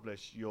to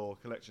publish your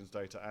collections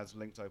data as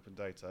linked open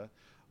data,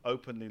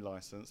 openly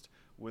licensed,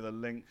 with a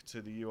link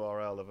to the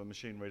URL of a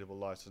machine-readable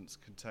license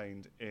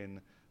contained in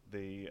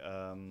the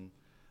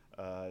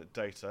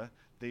data.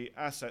 The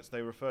assets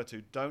they refer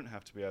to don't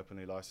have to be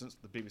openly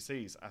licensed. The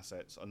BBC's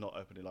assets are not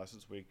openly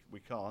licensed. We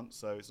can't,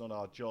 so it's not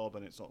our job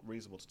and it's not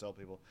reasonable to tell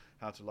people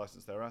how to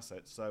license their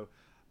assets. So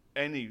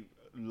any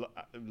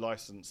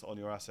license on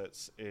your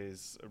assets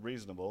is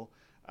reasonable,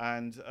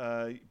 and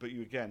but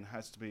you again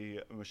has to be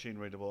machine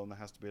readable and there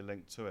has to be a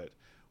link to it.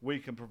 We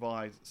can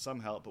provide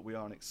some help, but we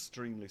are an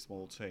extremely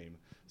small team.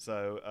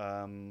 So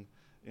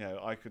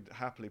I could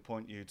happily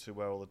point you to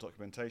where all the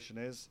documentation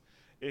is.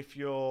 If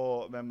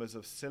you're members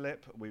of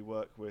CILIP, we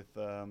work with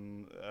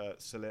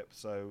CILIP,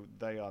 so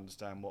they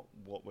understand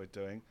what we're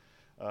doing.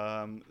 We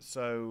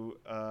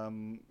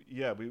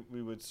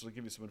would sort of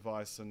give you some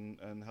advice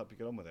and help you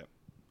get on with it.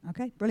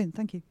 Okay, brilliant,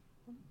 thank you.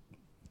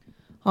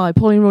 Hi,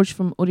 Pauline Roach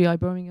from ODI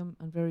Birmingham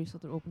and various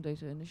other open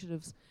data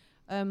initiatives.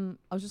 I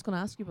was just going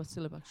to ask you about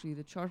CILIP, actually,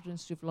 the Chartered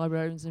Institute for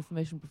Librarians and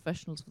Information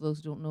Professionals, for those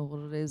who don't know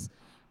what it is.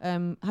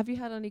 Have you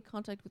had any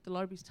contact with the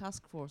Libraries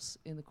Task Force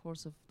in the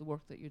course of the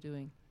work that you're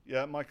doing?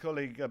 Yeah, my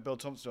colleague Bill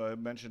Thompson, I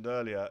mentioned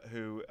earlier,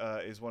 who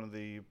is one of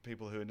the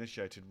people who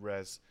initiated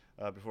RES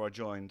before I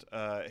joined,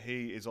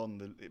 he is on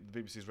the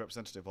BBC's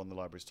representative on the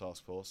Libraries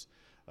Task Force.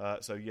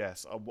 So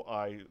yes,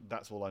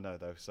 that's all I know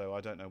though, so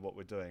I don't know what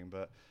we're doing,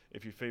 but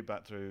if you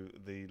feedback through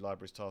the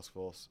Libraries Task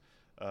Force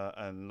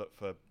and look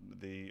for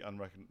the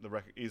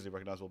easily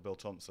recognisable Bill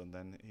Thompson,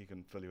 then he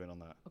can fill you in on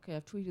that. Okay,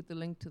 I've tweeted the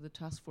link to the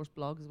Task Force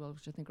blog as well,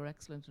 which I think are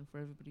excellent and for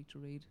everybody to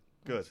read.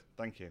 Good,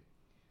 thank you.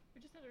 We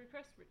just had a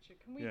request,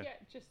 Richard. Can we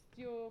get just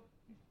your...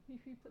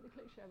 If you put the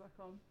click share back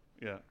on.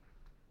 Yeah.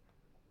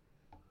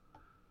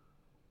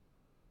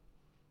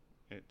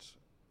 It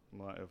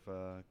might have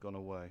gone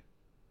away.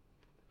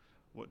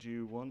 What do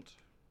you want?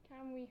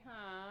 Can we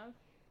have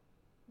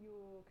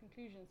your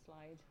conclusion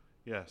slide?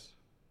 Yes.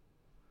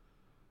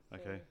 So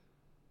Okay.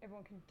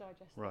 everyone can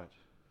digest Right.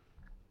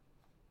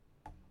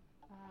 it.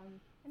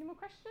 Any more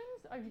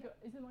questions? Oh, is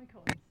the mic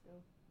on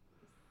still?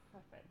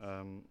 Perfect.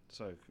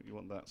 So you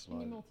want that Can you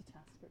slide?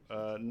 multitask?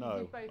 Richard? You No,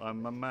 do both I'm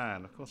of a those.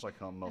 man. Of course I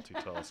can't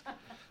multitask.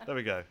 There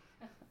we go.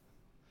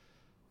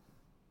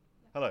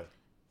 Hello.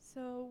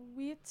 So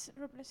which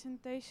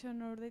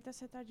representation or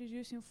dataset are you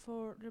using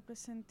for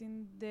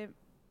representing the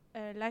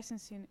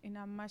licensing in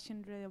a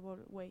machine-readable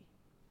way?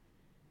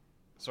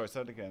 Sorry,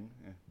 say it again.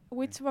 Yeah.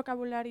 Which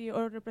vocabulary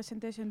or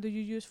representation do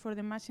you use for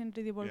the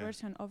machine-readable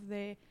version of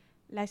the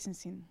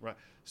licensing? Right.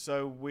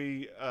 So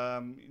we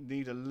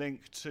need a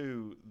link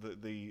to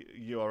the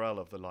URL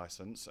of the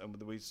license,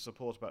 and we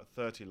support about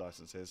 30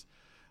 licenses.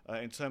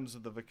 In terms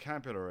of the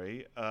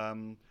vocabulary,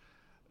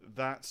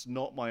 that's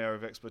not my area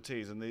of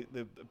expertise, and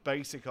the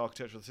basic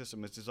architecture of the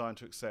system is designed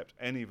to accept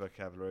any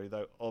vocabulary,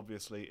 though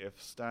obviously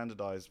if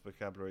standardized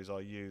vocabularies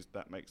are used,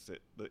 that makes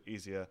it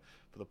easier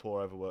for the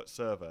poor overworked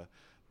server.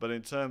 But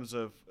in terms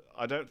of,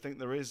 I don't think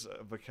there is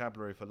a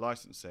vocabulary for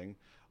licensing.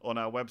 On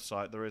our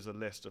website there is a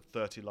list of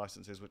 30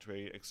 licenses which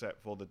we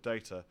accept for the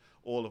data,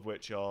 all of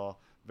which are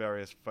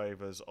various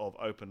flavors of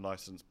open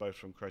license, both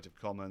from Creative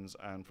Commons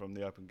and from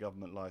the Open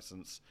Government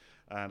license,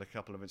 and a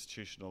couple of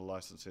institutional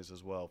licenses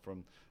as well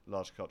from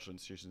large cultural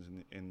institutions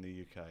in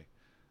the UK.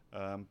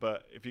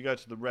 But if you go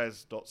to the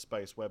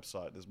res.space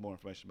website, there's more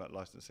information about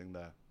licensing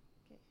there.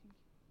 Okay, thank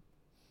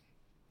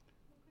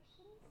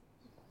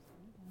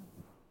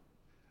you.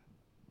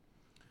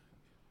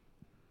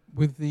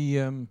 With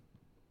the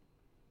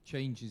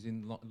changes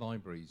in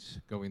libraries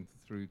going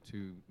through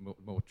to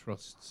more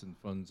trusts and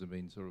funds have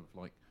been sort of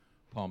like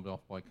palmed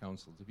off by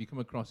councils, have you come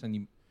across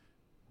any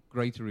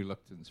greater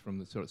reluctance from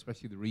the sort of,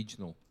 especially the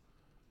regional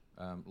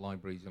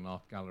libraries and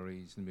art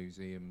galleries and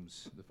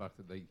museums, the fact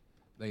that they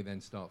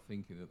then start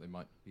thinking that they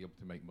might be able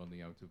to make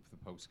money out of the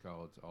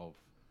postcards of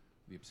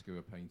the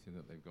obscure painting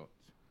that they've got?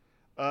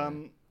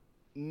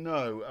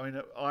 No, I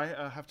mean, I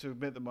have to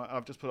admit that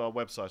I've just put our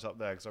website up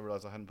there because I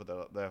realised I hadn't put that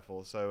up there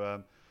for.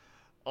 So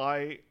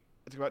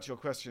to go back to your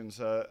questions,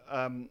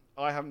 I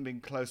haven't been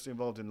closely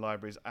involved in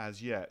libraries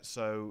as yet.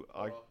 So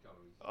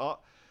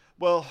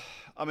well,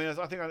 I mean,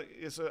 I think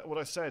it's what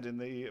I said in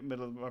the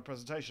middle of my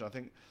presentation. I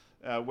think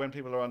when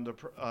people are under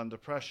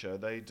pressure,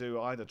 they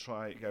do either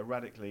try go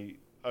radically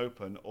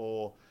open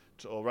or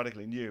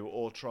radically new,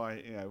 or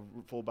try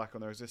fall back on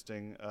their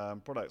existing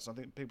products. I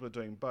think people are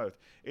doing both.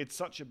 It's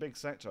such a big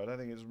sector. I don't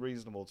think it's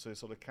reasonable to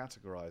sort of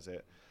categorize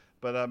it.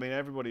 But I mean,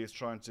 everybody is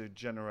trying to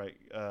generate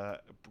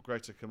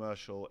greater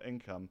commercial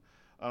income,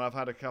 and I've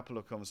had a couple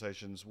of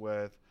conversations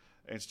with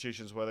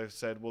institutions where they've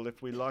said, well,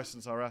 if we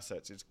license our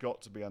assets, it's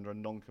got to be under a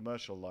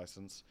non-commercial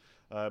license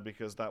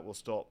because that will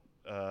stop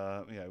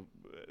their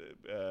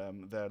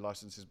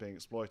licenses being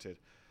exploited.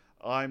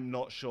 I'm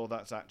not sure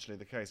that's actually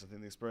the case. I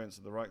think the experience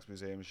of the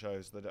Rijksmuseum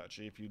shows that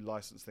actually if you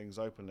license things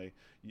openly,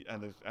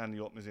 and the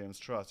Yacht Museums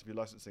Trust, if you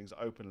license things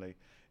openly,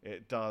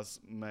 it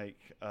does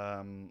make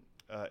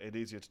it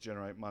easier to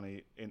generate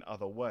money in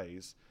other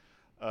ways.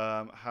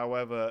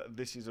 However,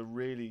 this is a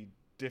really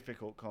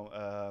difficult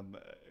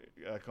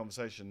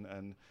conversation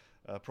and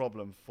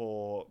problem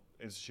for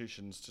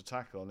institutions to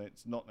tackle, and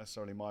it's not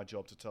necessarily my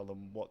job to tell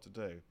them what to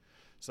do.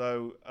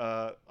 So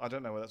I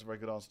don't know whether that's a very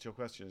good answer to your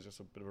question. It's just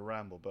a bit of a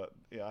ramble, but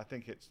yeah, I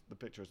think the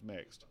picture is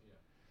mixed.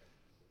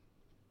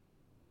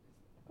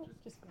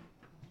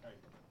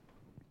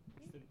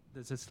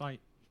 There's a slight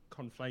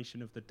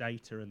conflation of the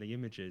data and the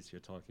images you're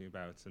talking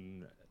about,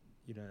 and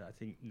I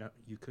think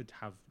you could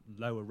have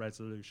lower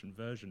resolution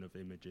version of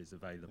images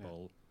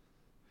available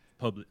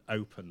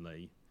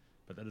openly,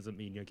 but that doesn't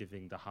mean you're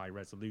giving the high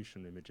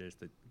resolution images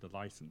that the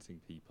licensing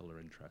people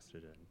are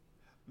interested in.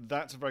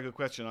 That's a very good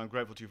question. I'm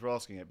grateful to you for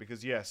asking it,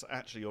 because yes,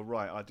 actually you're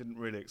right. I didn't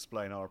really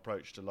explain our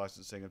approach to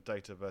licensing of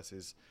data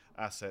versus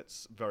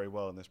assets very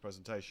well in this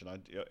presentation.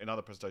 In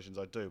other presentations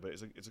I do, but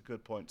it's a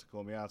good point to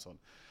call me out on.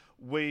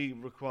 We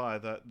require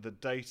that the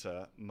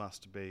data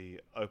must be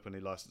openly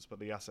licensed, but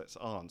the assets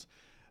aren't.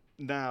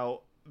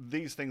 Now,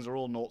 these things are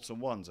all noughts and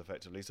ones,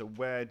 effectively, so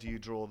where do you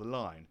draw the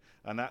line?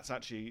 And that's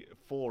actually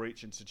for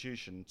each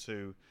institution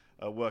to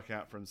work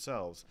out for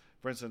themselves.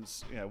 For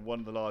instance, one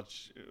of the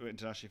large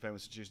internationally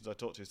famous institutions I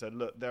talked to said,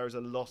 look, there is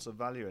a lot of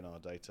value in our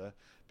data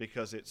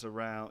because it's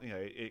around,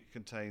 it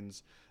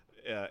contains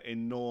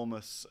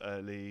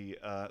enormously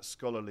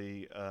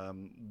scholarly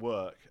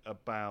work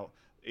about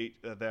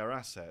their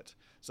asset.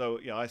 So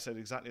I said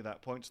exactly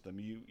that point to them.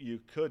 You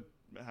could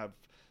have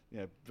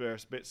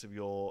various bits of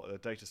your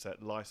data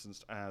set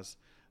licensed as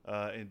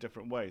in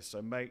different ways.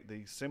 So make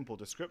the simple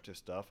descriptive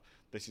stuff,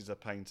 this is a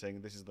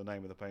painting, this is the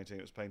name of the painting,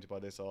 it was painted by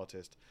this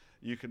artist.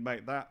 You could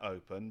make that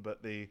open,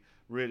 but the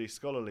really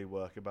scholarly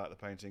work about the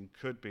painting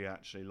could be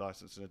actually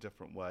licensed in a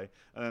different way,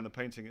 and then the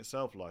painting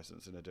itself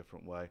licensed in a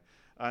different way.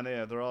 And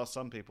there are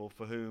some people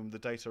for whom the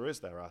data is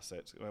their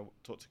asset. I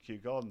talked to Kew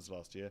Gardens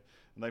last year,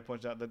 and they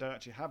pointed out they don't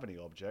actually have any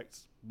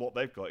objects. What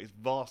they've got is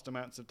vast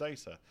amounts of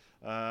data.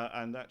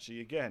 And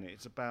actually, again,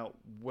 it's about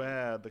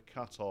where the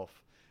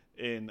cut-off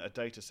in a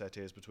data set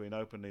is between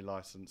openly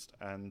licensed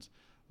and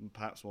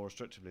perhaps more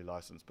restrictively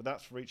licensed. But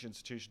that's for each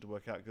institution to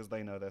work out because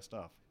they know their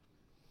stuff.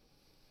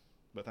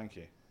 But thank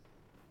you.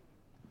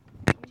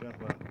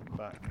 Gentleman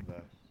back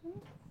there.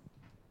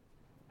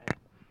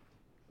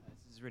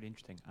 This is really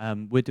interesting.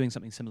 We're doing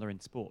something similar in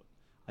sport.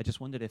 I just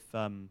wondered if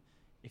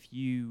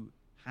you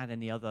had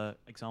any other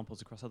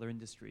examples across other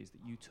industries that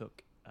you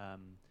took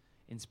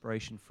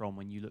inspiration from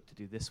when you looked to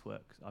do this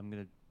work. I'm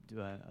going to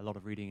do a lot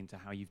of reading into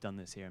how you've done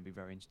this here and be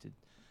very interested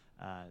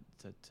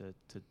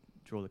to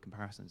draw the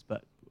comparisons.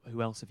 But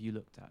who else have you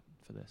looked at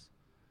for this?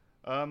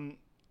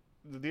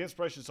 The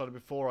inspiration started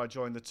before I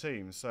joined the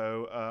team,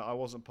 so I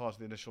wasn't part of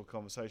the initial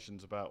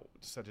conversations about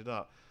to set it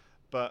up.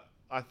 But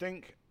I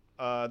think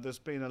there's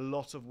been a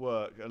lot of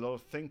work, a lot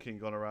of thinking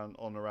gone around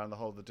the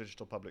whole of the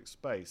digital public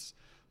space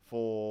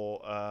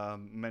for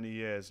many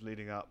years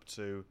leading up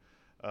to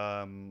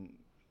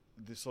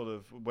this sort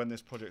of when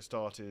this project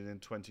started in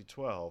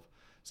 2012.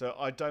 So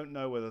I don't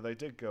know whether they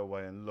did go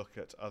away and look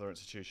at other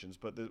institutions,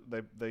 but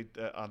they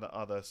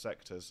other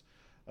sectors.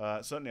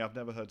 Certainly, I've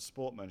never heard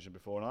sport mentioned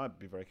before, and I'd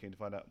be very keen to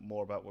find out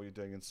more about what you're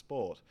doing in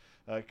sport,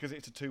 because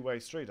it's a two-way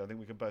street. I think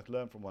we can both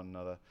learn from one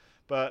another.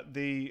 But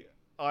the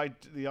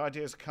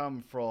ideas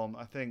come from,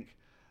 I think,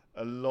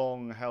 a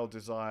long-held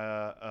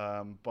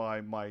desire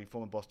by my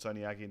former boss,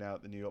 Tony Aggie, now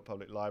at the New York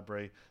Public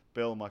Library,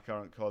 Bill, my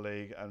current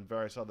colleague, and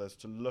various others,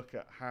 to look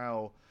at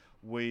how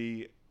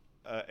we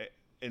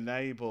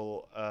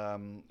enable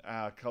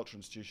our cultural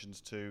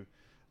institutions to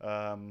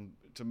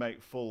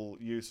make full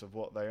use of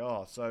what they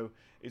are. So,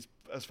 it's,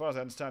 as far as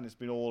I understand, it's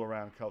been all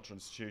around cultural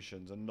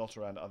institutions and not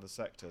around other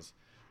sectors.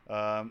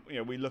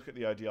 We look at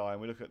the ODI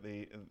and we look at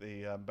the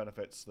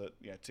benefits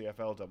that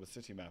TfL done with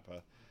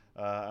Citymapper,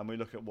 and we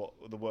look at what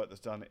the work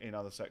that's done in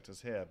other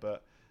sectors here.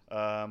 But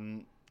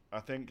I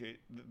think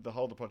the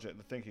whole of the project,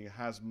 the thinking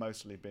has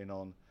mostly been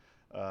on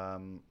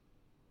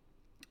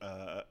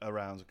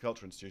around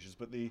cultural institutions.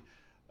 But the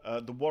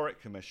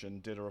Warwick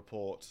Commission did a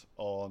report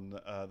on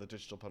the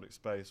digital public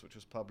space, which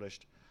was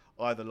published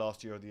either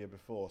last year or the year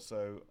before.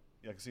 So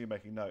I can see you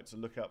making notes. So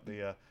look up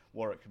the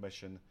Warwick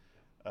Commission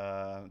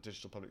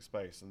digital public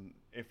space, and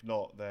if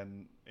not,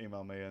 then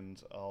email me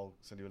and I'll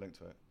send you a link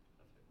to it.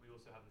 We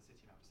also have the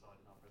Citymapper slide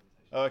in our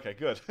presentation. Oh, okay,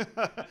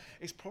 good.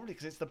 It's probably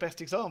because it's the best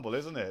example,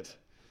 isn't it?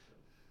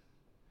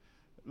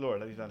 Laura,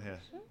 lady down here.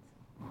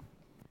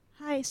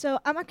 Hi, so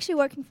I'm actually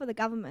working for the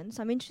government,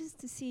 so I'm interested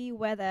to see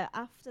whether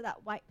after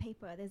that white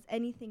paper there's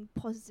anything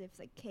positive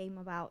that came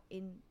about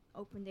in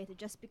open data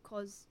just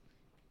because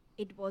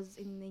it was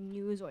in the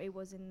news or it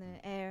was in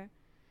the air.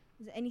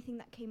 Is there anything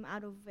that came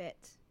out of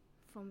it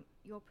from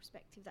your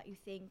perspective that you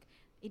think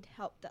it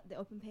helped that the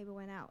open paper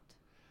went out?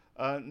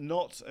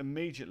 Not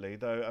immediately,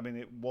 though. I mean,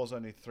 it was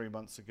only 3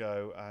 months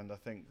ago, and I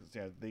think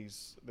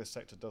this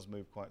sector does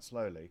move quite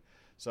slowly.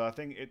 So I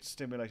think it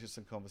stimulated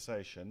some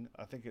conversation.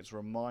 I think it's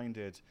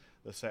reminded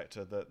the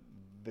sector that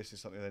this is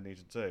something they need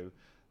to do.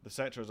 The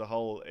sector as a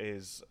whole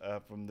is,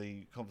 from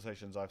the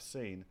conversations I've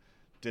seen,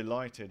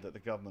 delighted that the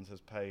government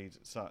has paid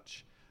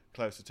such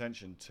close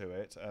attention to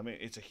it. I mean,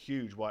 it's a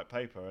huge white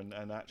paper,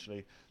 and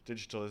actually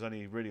digital is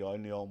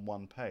only on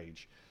one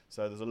page.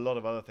 So there's a lot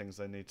of other things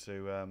they need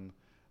to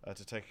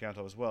take account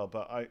of as well.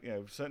 But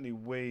certainly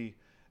we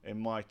in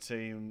my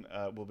team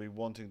will be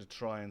wanting to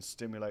try and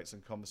stimulate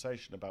some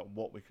conversation about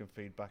what we can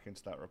feed back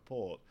into that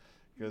report.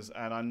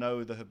 And I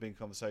know there have been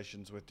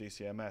conversations with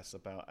DCMS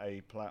about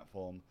a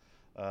platform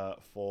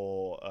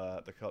for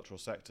the cultural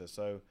sector.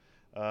 So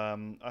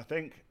I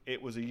think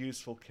it was a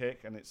useful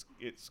kick, and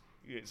it's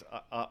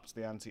upped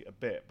the ante a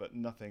bit, but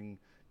nothing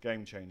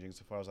game-changing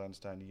so far as I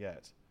understand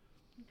yet.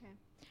 Okay.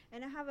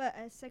 And I have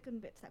a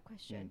second bit to that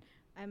question.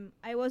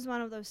 I was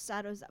one of those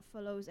sados that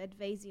follows Ed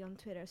Vasey on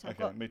Twitter, so I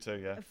got me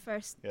too, a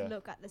first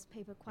look at this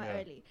paper quite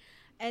early.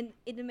 And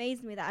it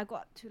amazed me that I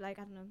got to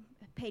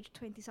page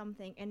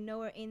 20-something, and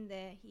nowhere in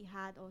there he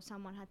had or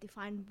someone had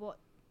defined what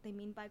they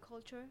mean by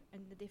culture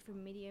and the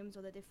different mediums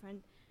or the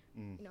different,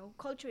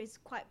 culture is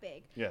quite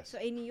big. Yes. So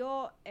in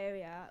your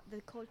area,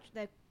 the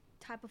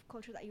type of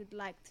culture that you'd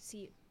like to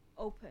see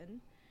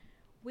open,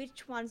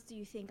 which ones do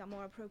you think are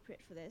more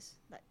appropriate for this,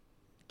 that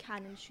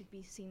canon should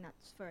be seen at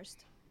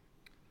first?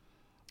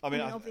 I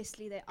mean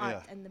obviously the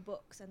art and the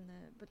books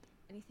but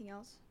anything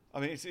else? I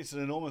mean, it's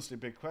an enormously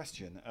big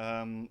question.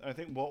 I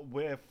think what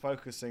we're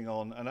focusing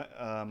on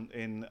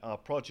in our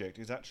project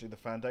is actually the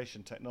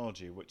foundation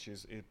technology, which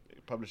is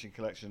publishing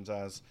collections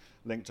as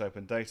linked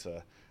open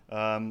data.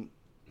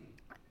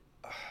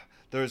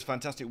 there is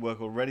fantastic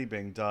work already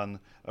being done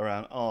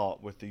around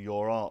art with the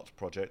Your Art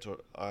project, or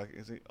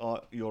is it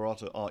Your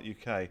Art or Art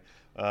UK,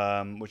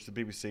 which the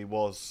BBC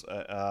was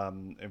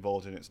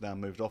involved in. It's now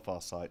moved off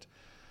our site.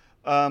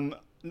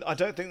 I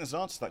don't think there's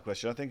an answer to that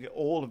question. I think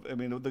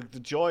the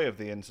joy of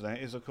the internet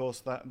is, of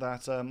course, the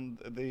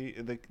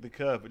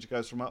curve which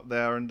goes from up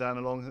there and down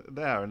along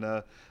there,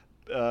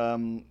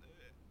 and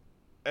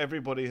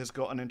everybody has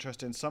got an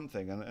interest in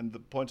something, and the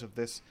point of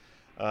this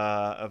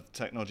of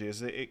technology is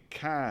that it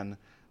can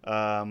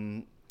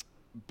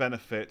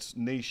benefit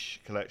niche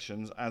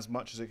collections as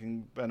much as it can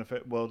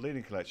benefit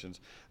world-leading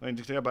collections. I mean,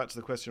 to go back to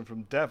the question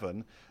from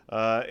Devon,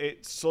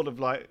 it's sort of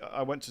like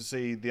I went to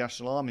see the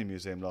National Army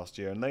Museum last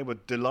year, and they were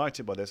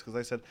delighted by this because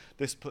they said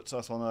this puts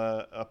us on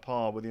a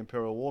par with the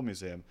Imperial War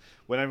Museum.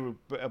 When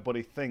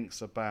everybody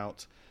thinks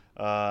about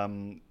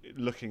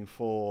looking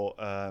for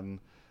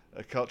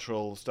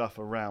cultural stuff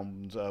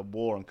around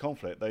war and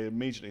conflict, they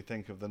immediately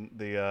think of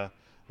the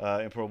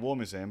Imperial War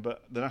Museum,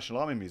 but the National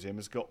Army Museum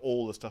has got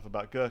all the stuff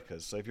about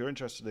Gurkhas. So if you're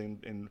interested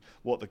in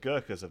what the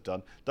Gurkhas have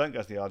done, don't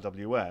go to the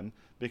RWM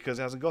because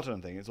it hasn't got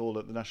anything. It's all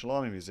at the National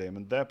Army Museum,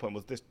 and their point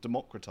was this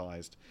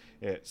democratised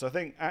it. So I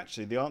think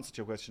actually the answer to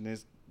your question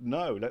is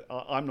no.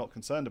 I'm not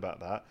concerned about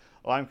that.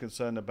 I'm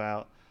concerned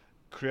about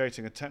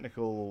creating a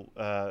technical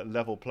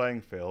level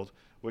playing field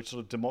which sort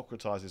of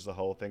democratises the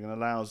whole thing and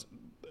allows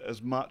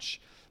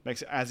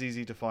makes it as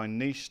easy to find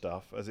niche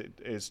stuff as it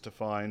is to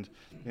find,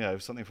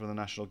 something from the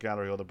National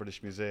Gallery or the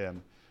British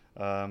Museum,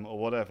 or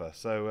whatever.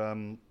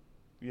 So,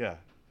 yeah.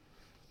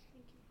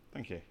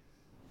 Thank you.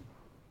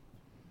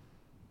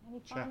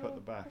 Any Chap at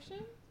the back.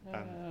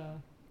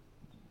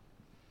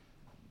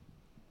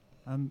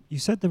 You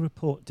said the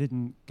report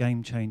didn't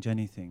game change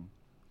anything.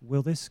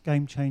 Will this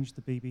game change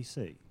the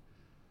BBC?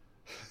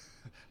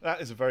 That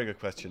is a very good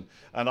question,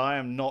 and I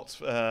am not.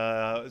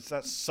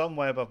 That's some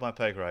way above my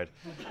pay grade.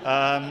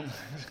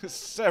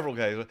 Several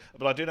cases,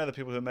 but I do know the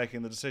people who are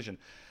making the decision.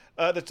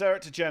 The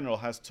Director General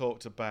has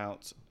talked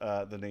about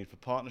the need for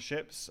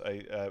partnerships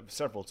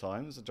several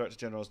times. The Director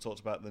General has talked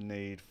about the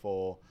need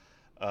for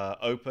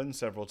open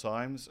several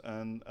times,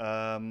 and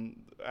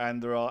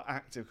there are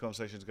active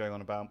conversations going on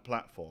about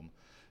platform.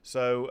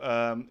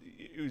 So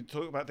you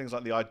talk about things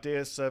like the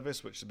Ideas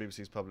Service, which the BBC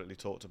has publicly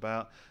talked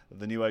about,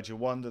 the New Age of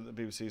Wonder that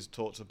the BBC has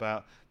talked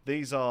about.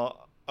 These are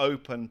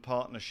open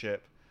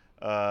partnership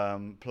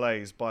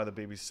plays by the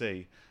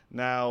BBC.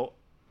 Now,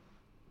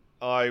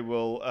 I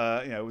will,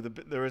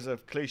 there is a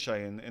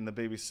cliche in the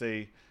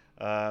BBC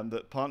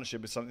that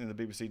partnership is something the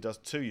BBC does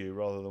to you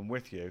rather than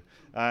with you.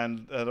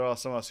 And there are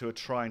some of us who are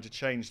trying to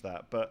change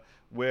that. But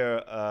we're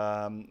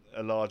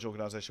a large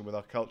organisation with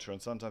our culture,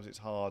 and sometimes it's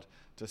hard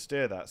to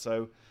steer that.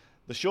 So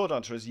the short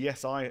answer is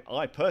yes,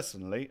 I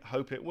personally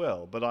hope it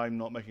will, but I'm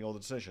not making all the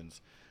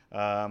decisions.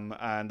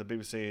 And the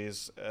BBC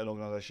is an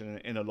organisation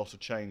in a lot of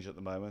change at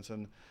the moment,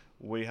 and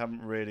we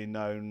haven't really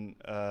known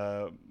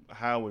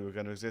how we were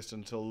going to exist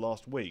until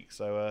last week.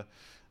 So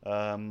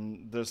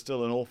there's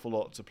still an awful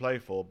lot to play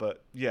for,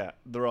 but yeah,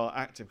 there are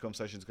active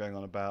conversations going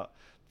on about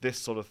this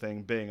sort of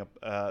thing being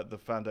the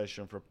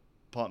foundation for a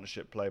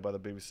partnership play by the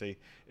BBC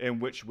in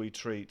which we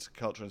treat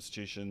cultural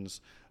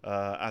institutions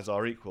as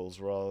our equals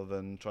rather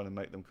than trying to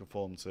make them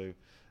conform to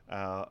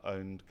our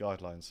own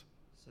guidelines.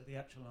 So the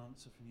actual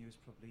answer from you is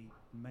probably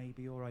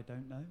maybe or I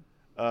don't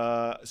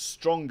know?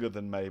 Stronger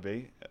than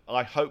maybe.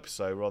 I hope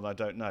so rather than I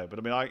don't know. But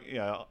I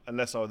mean,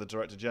 unless I were the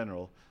Director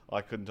General,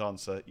 I couldn't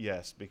answer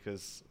yes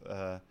because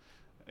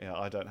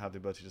I don't have the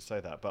ability to say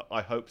that. But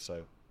I hope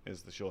so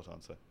is the short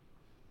answer.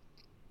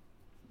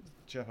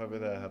 Jeff over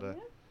there had a...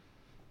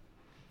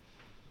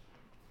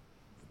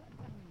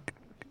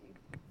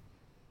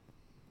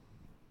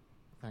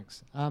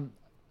 Thanks.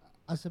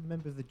 As a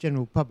member of the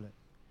general public,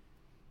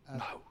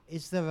 no.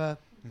 Is there a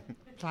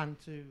plan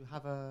to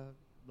have a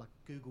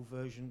Google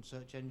version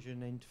search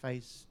engine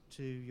interface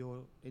to your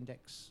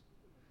index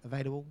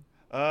available?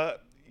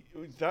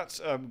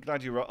 I'm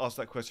glad you asked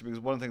that question, because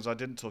one of the things I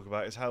didn't talk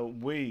about is how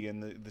we in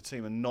the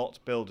team are not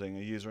building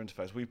a user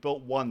interface. We've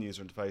built one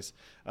user interface,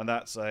 and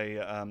that's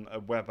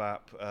a web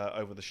app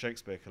over the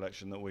Shakespeare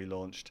collection that we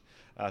launched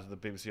out of the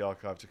BBC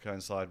archive to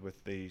coincide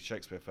with the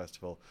Shakespeare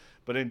Festival.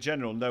 But in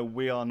general, no,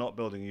 we are not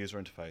building a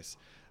user interface.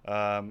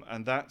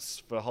 And that's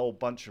for a whole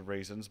bunch of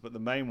reasons, but the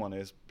main one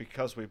is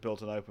because we've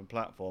built an open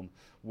platform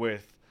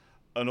with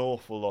an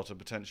awful lot of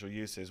potential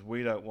uses.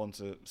 We don't want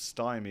to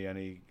stymie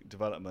any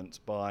development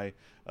by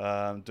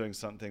doing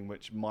something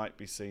which might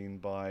be seen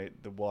by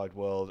the wide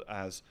world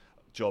as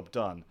job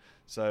done.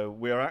 So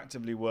we are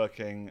actively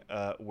working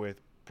with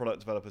product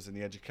developers in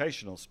the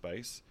educational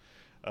space,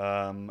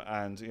 and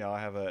I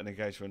have an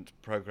engagement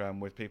program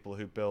with people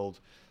who build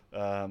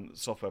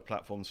software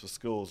platforms for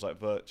schools like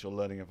virtual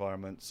learning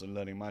environments and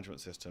learning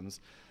management systems.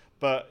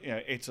 But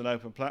it's an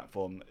open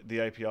platform.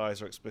 The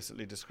APIs are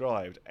explicitly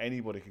described.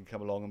 Anybody can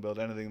come along and build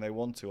anything they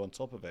want to on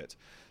top of it.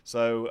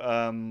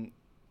 So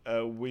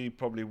we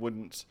probably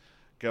wouldn't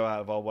go out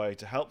of our way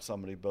to help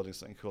somebody building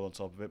something cool on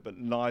top of it, but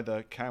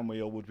neither can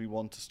we or would we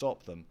want to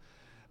stop them.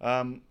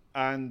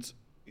 And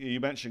you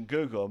mentioned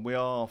Google, and we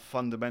are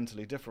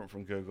fundamentally different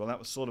from Google. And that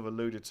was sort of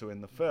alluded to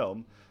in the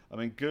film. I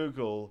mean,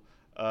 Google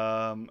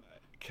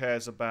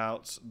cares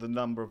about the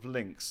number of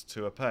links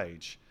to a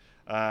page.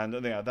 And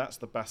that's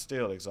the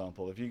Bastille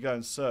example. If you go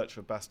and search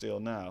for Bastille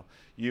now,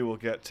 you will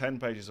get 10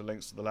 pages of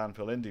links to the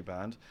landfill indie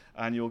band,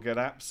 and you'll get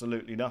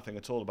absolutely nothing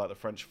at all about the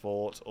French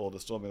fort or the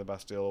storming of the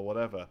Bastille or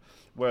whatever.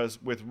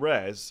 Whereas with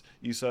Res,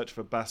 you search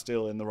for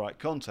Bastille in the right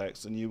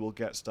context, and you will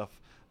get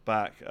stuff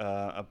back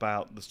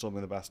about the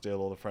storming of the Bastille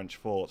or the French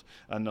fort,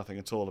 and nothing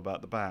at all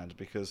about the band,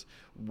 because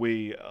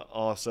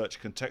our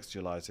search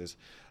contextualizes.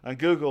 And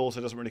Google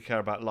also doesn't really care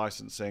about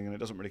licensing, and it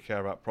doesn't really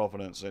care about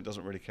provenance, and it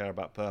doesn't really care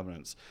about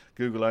permanence.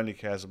 Google only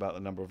cares about the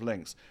number of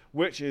links,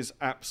 which is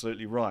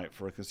absolutely right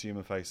for a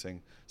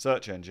consumer-facing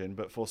search engine,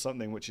 but for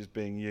something which is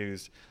being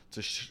used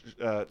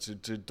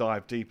to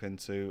dive deep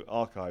into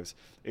archives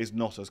is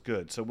not as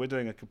good. So we're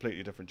doing a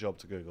completely different job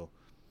to Google.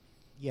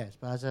 Yes,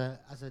 but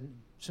as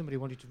somebody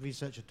wanted to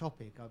research a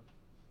topic, it'd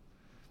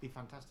be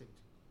fantastic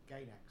to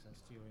gain access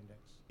to your index.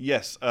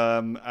 Yes,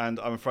 and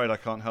I'm afraid I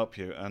can't help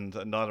you, and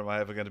neither am I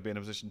ever going to be in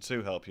a position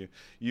to help you.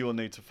 You will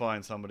need to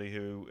find somebody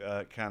who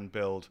can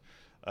build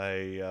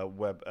an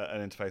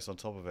interface on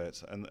top of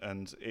it,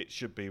 and it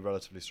should be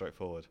relatively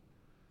straightforward.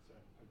 So,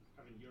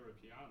 I mean,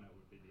 Europeana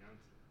would be the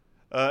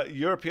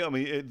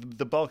answer.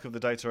 The bulk of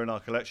the data in our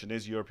collection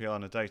is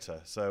Europeana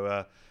data.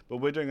 So, but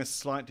we're doing a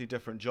slightly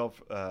different job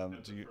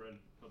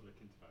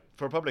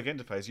for a public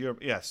interface.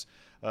 Yes.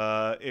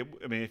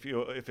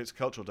 If it's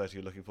cultural data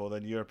you're looking for,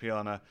 then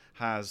Europeana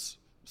has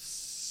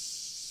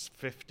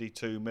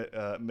 52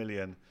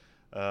 million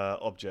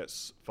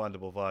objects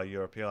findable via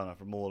Europeana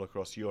from all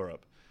across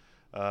Europe.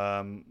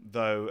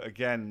 Though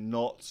again,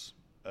 not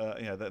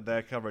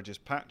their coverage is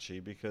patchy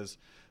because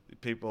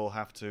people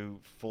have to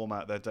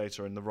format their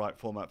data in the right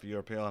format for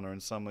Europeana,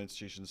 and some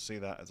institutions see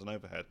that as an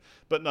overhead.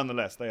 But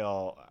nonetheless, they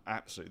are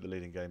absolutely the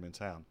leading game in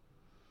town.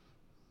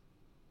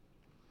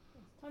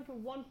 Time for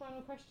one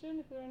final question,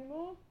 if there are any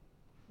more.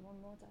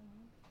 One more down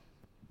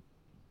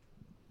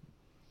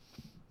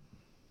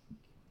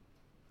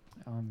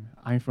here.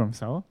 I'm from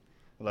Seoul.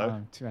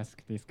 Hello. To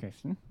ask this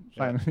question,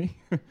 finally.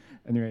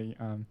 Anyway,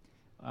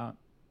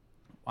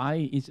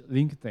 why is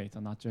linked data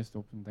not just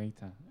open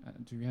data?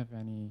 Do you have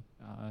any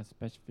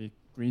specific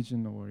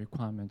reason or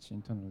requirements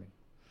internally?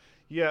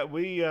 Yeah,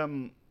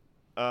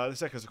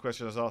 this echoes a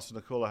question I was asked in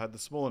a call I had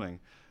this morning.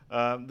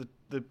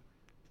 The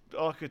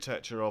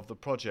architecture of the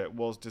project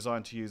was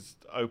designed to use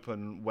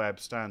open web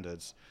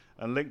standards,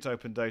 and linked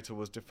open data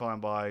was defined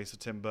by Sir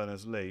Tim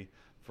Berners-Lee,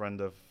 friend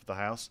of the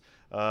house,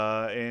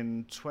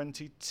 in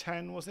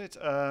 2010, was it?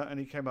 And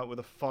he came up with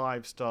a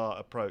 5-star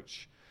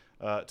approach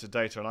to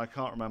data, and I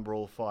can't remember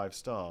all 5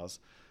 stars.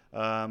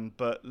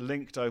 But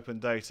linked open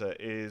data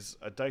is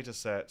a data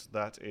set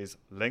that is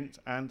linked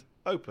and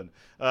open.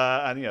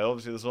 And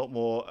obviously there's a lot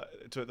more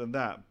to it than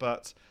that,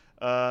 but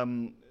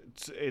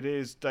it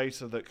is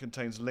data that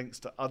contains links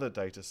to other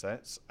data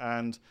sets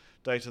and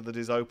data that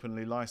is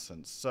openly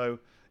licensed. So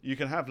you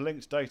can have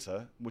linked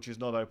data which is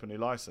not openly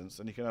licensed,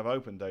 and you can have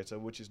open data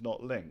which is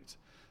not linked.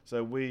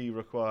 So we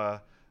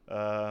require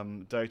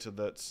data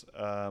that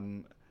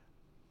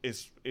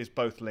is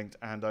both linked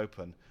and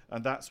open,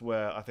 and that's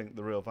where I think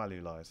the real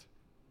value lies.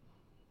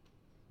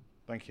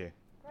 Thank you.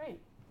 Great.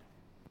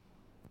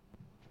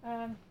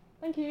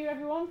 Thank you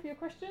everyone for your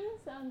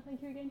questions, and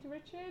thank you again to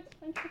Richard.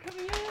 Thank you for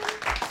coming in.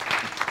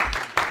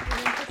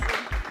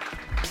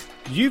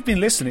 You've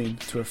been listening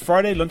to a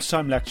Friday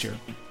lunchtime lecture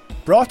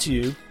brought to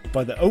you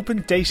by the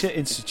Open Data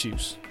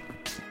Institute.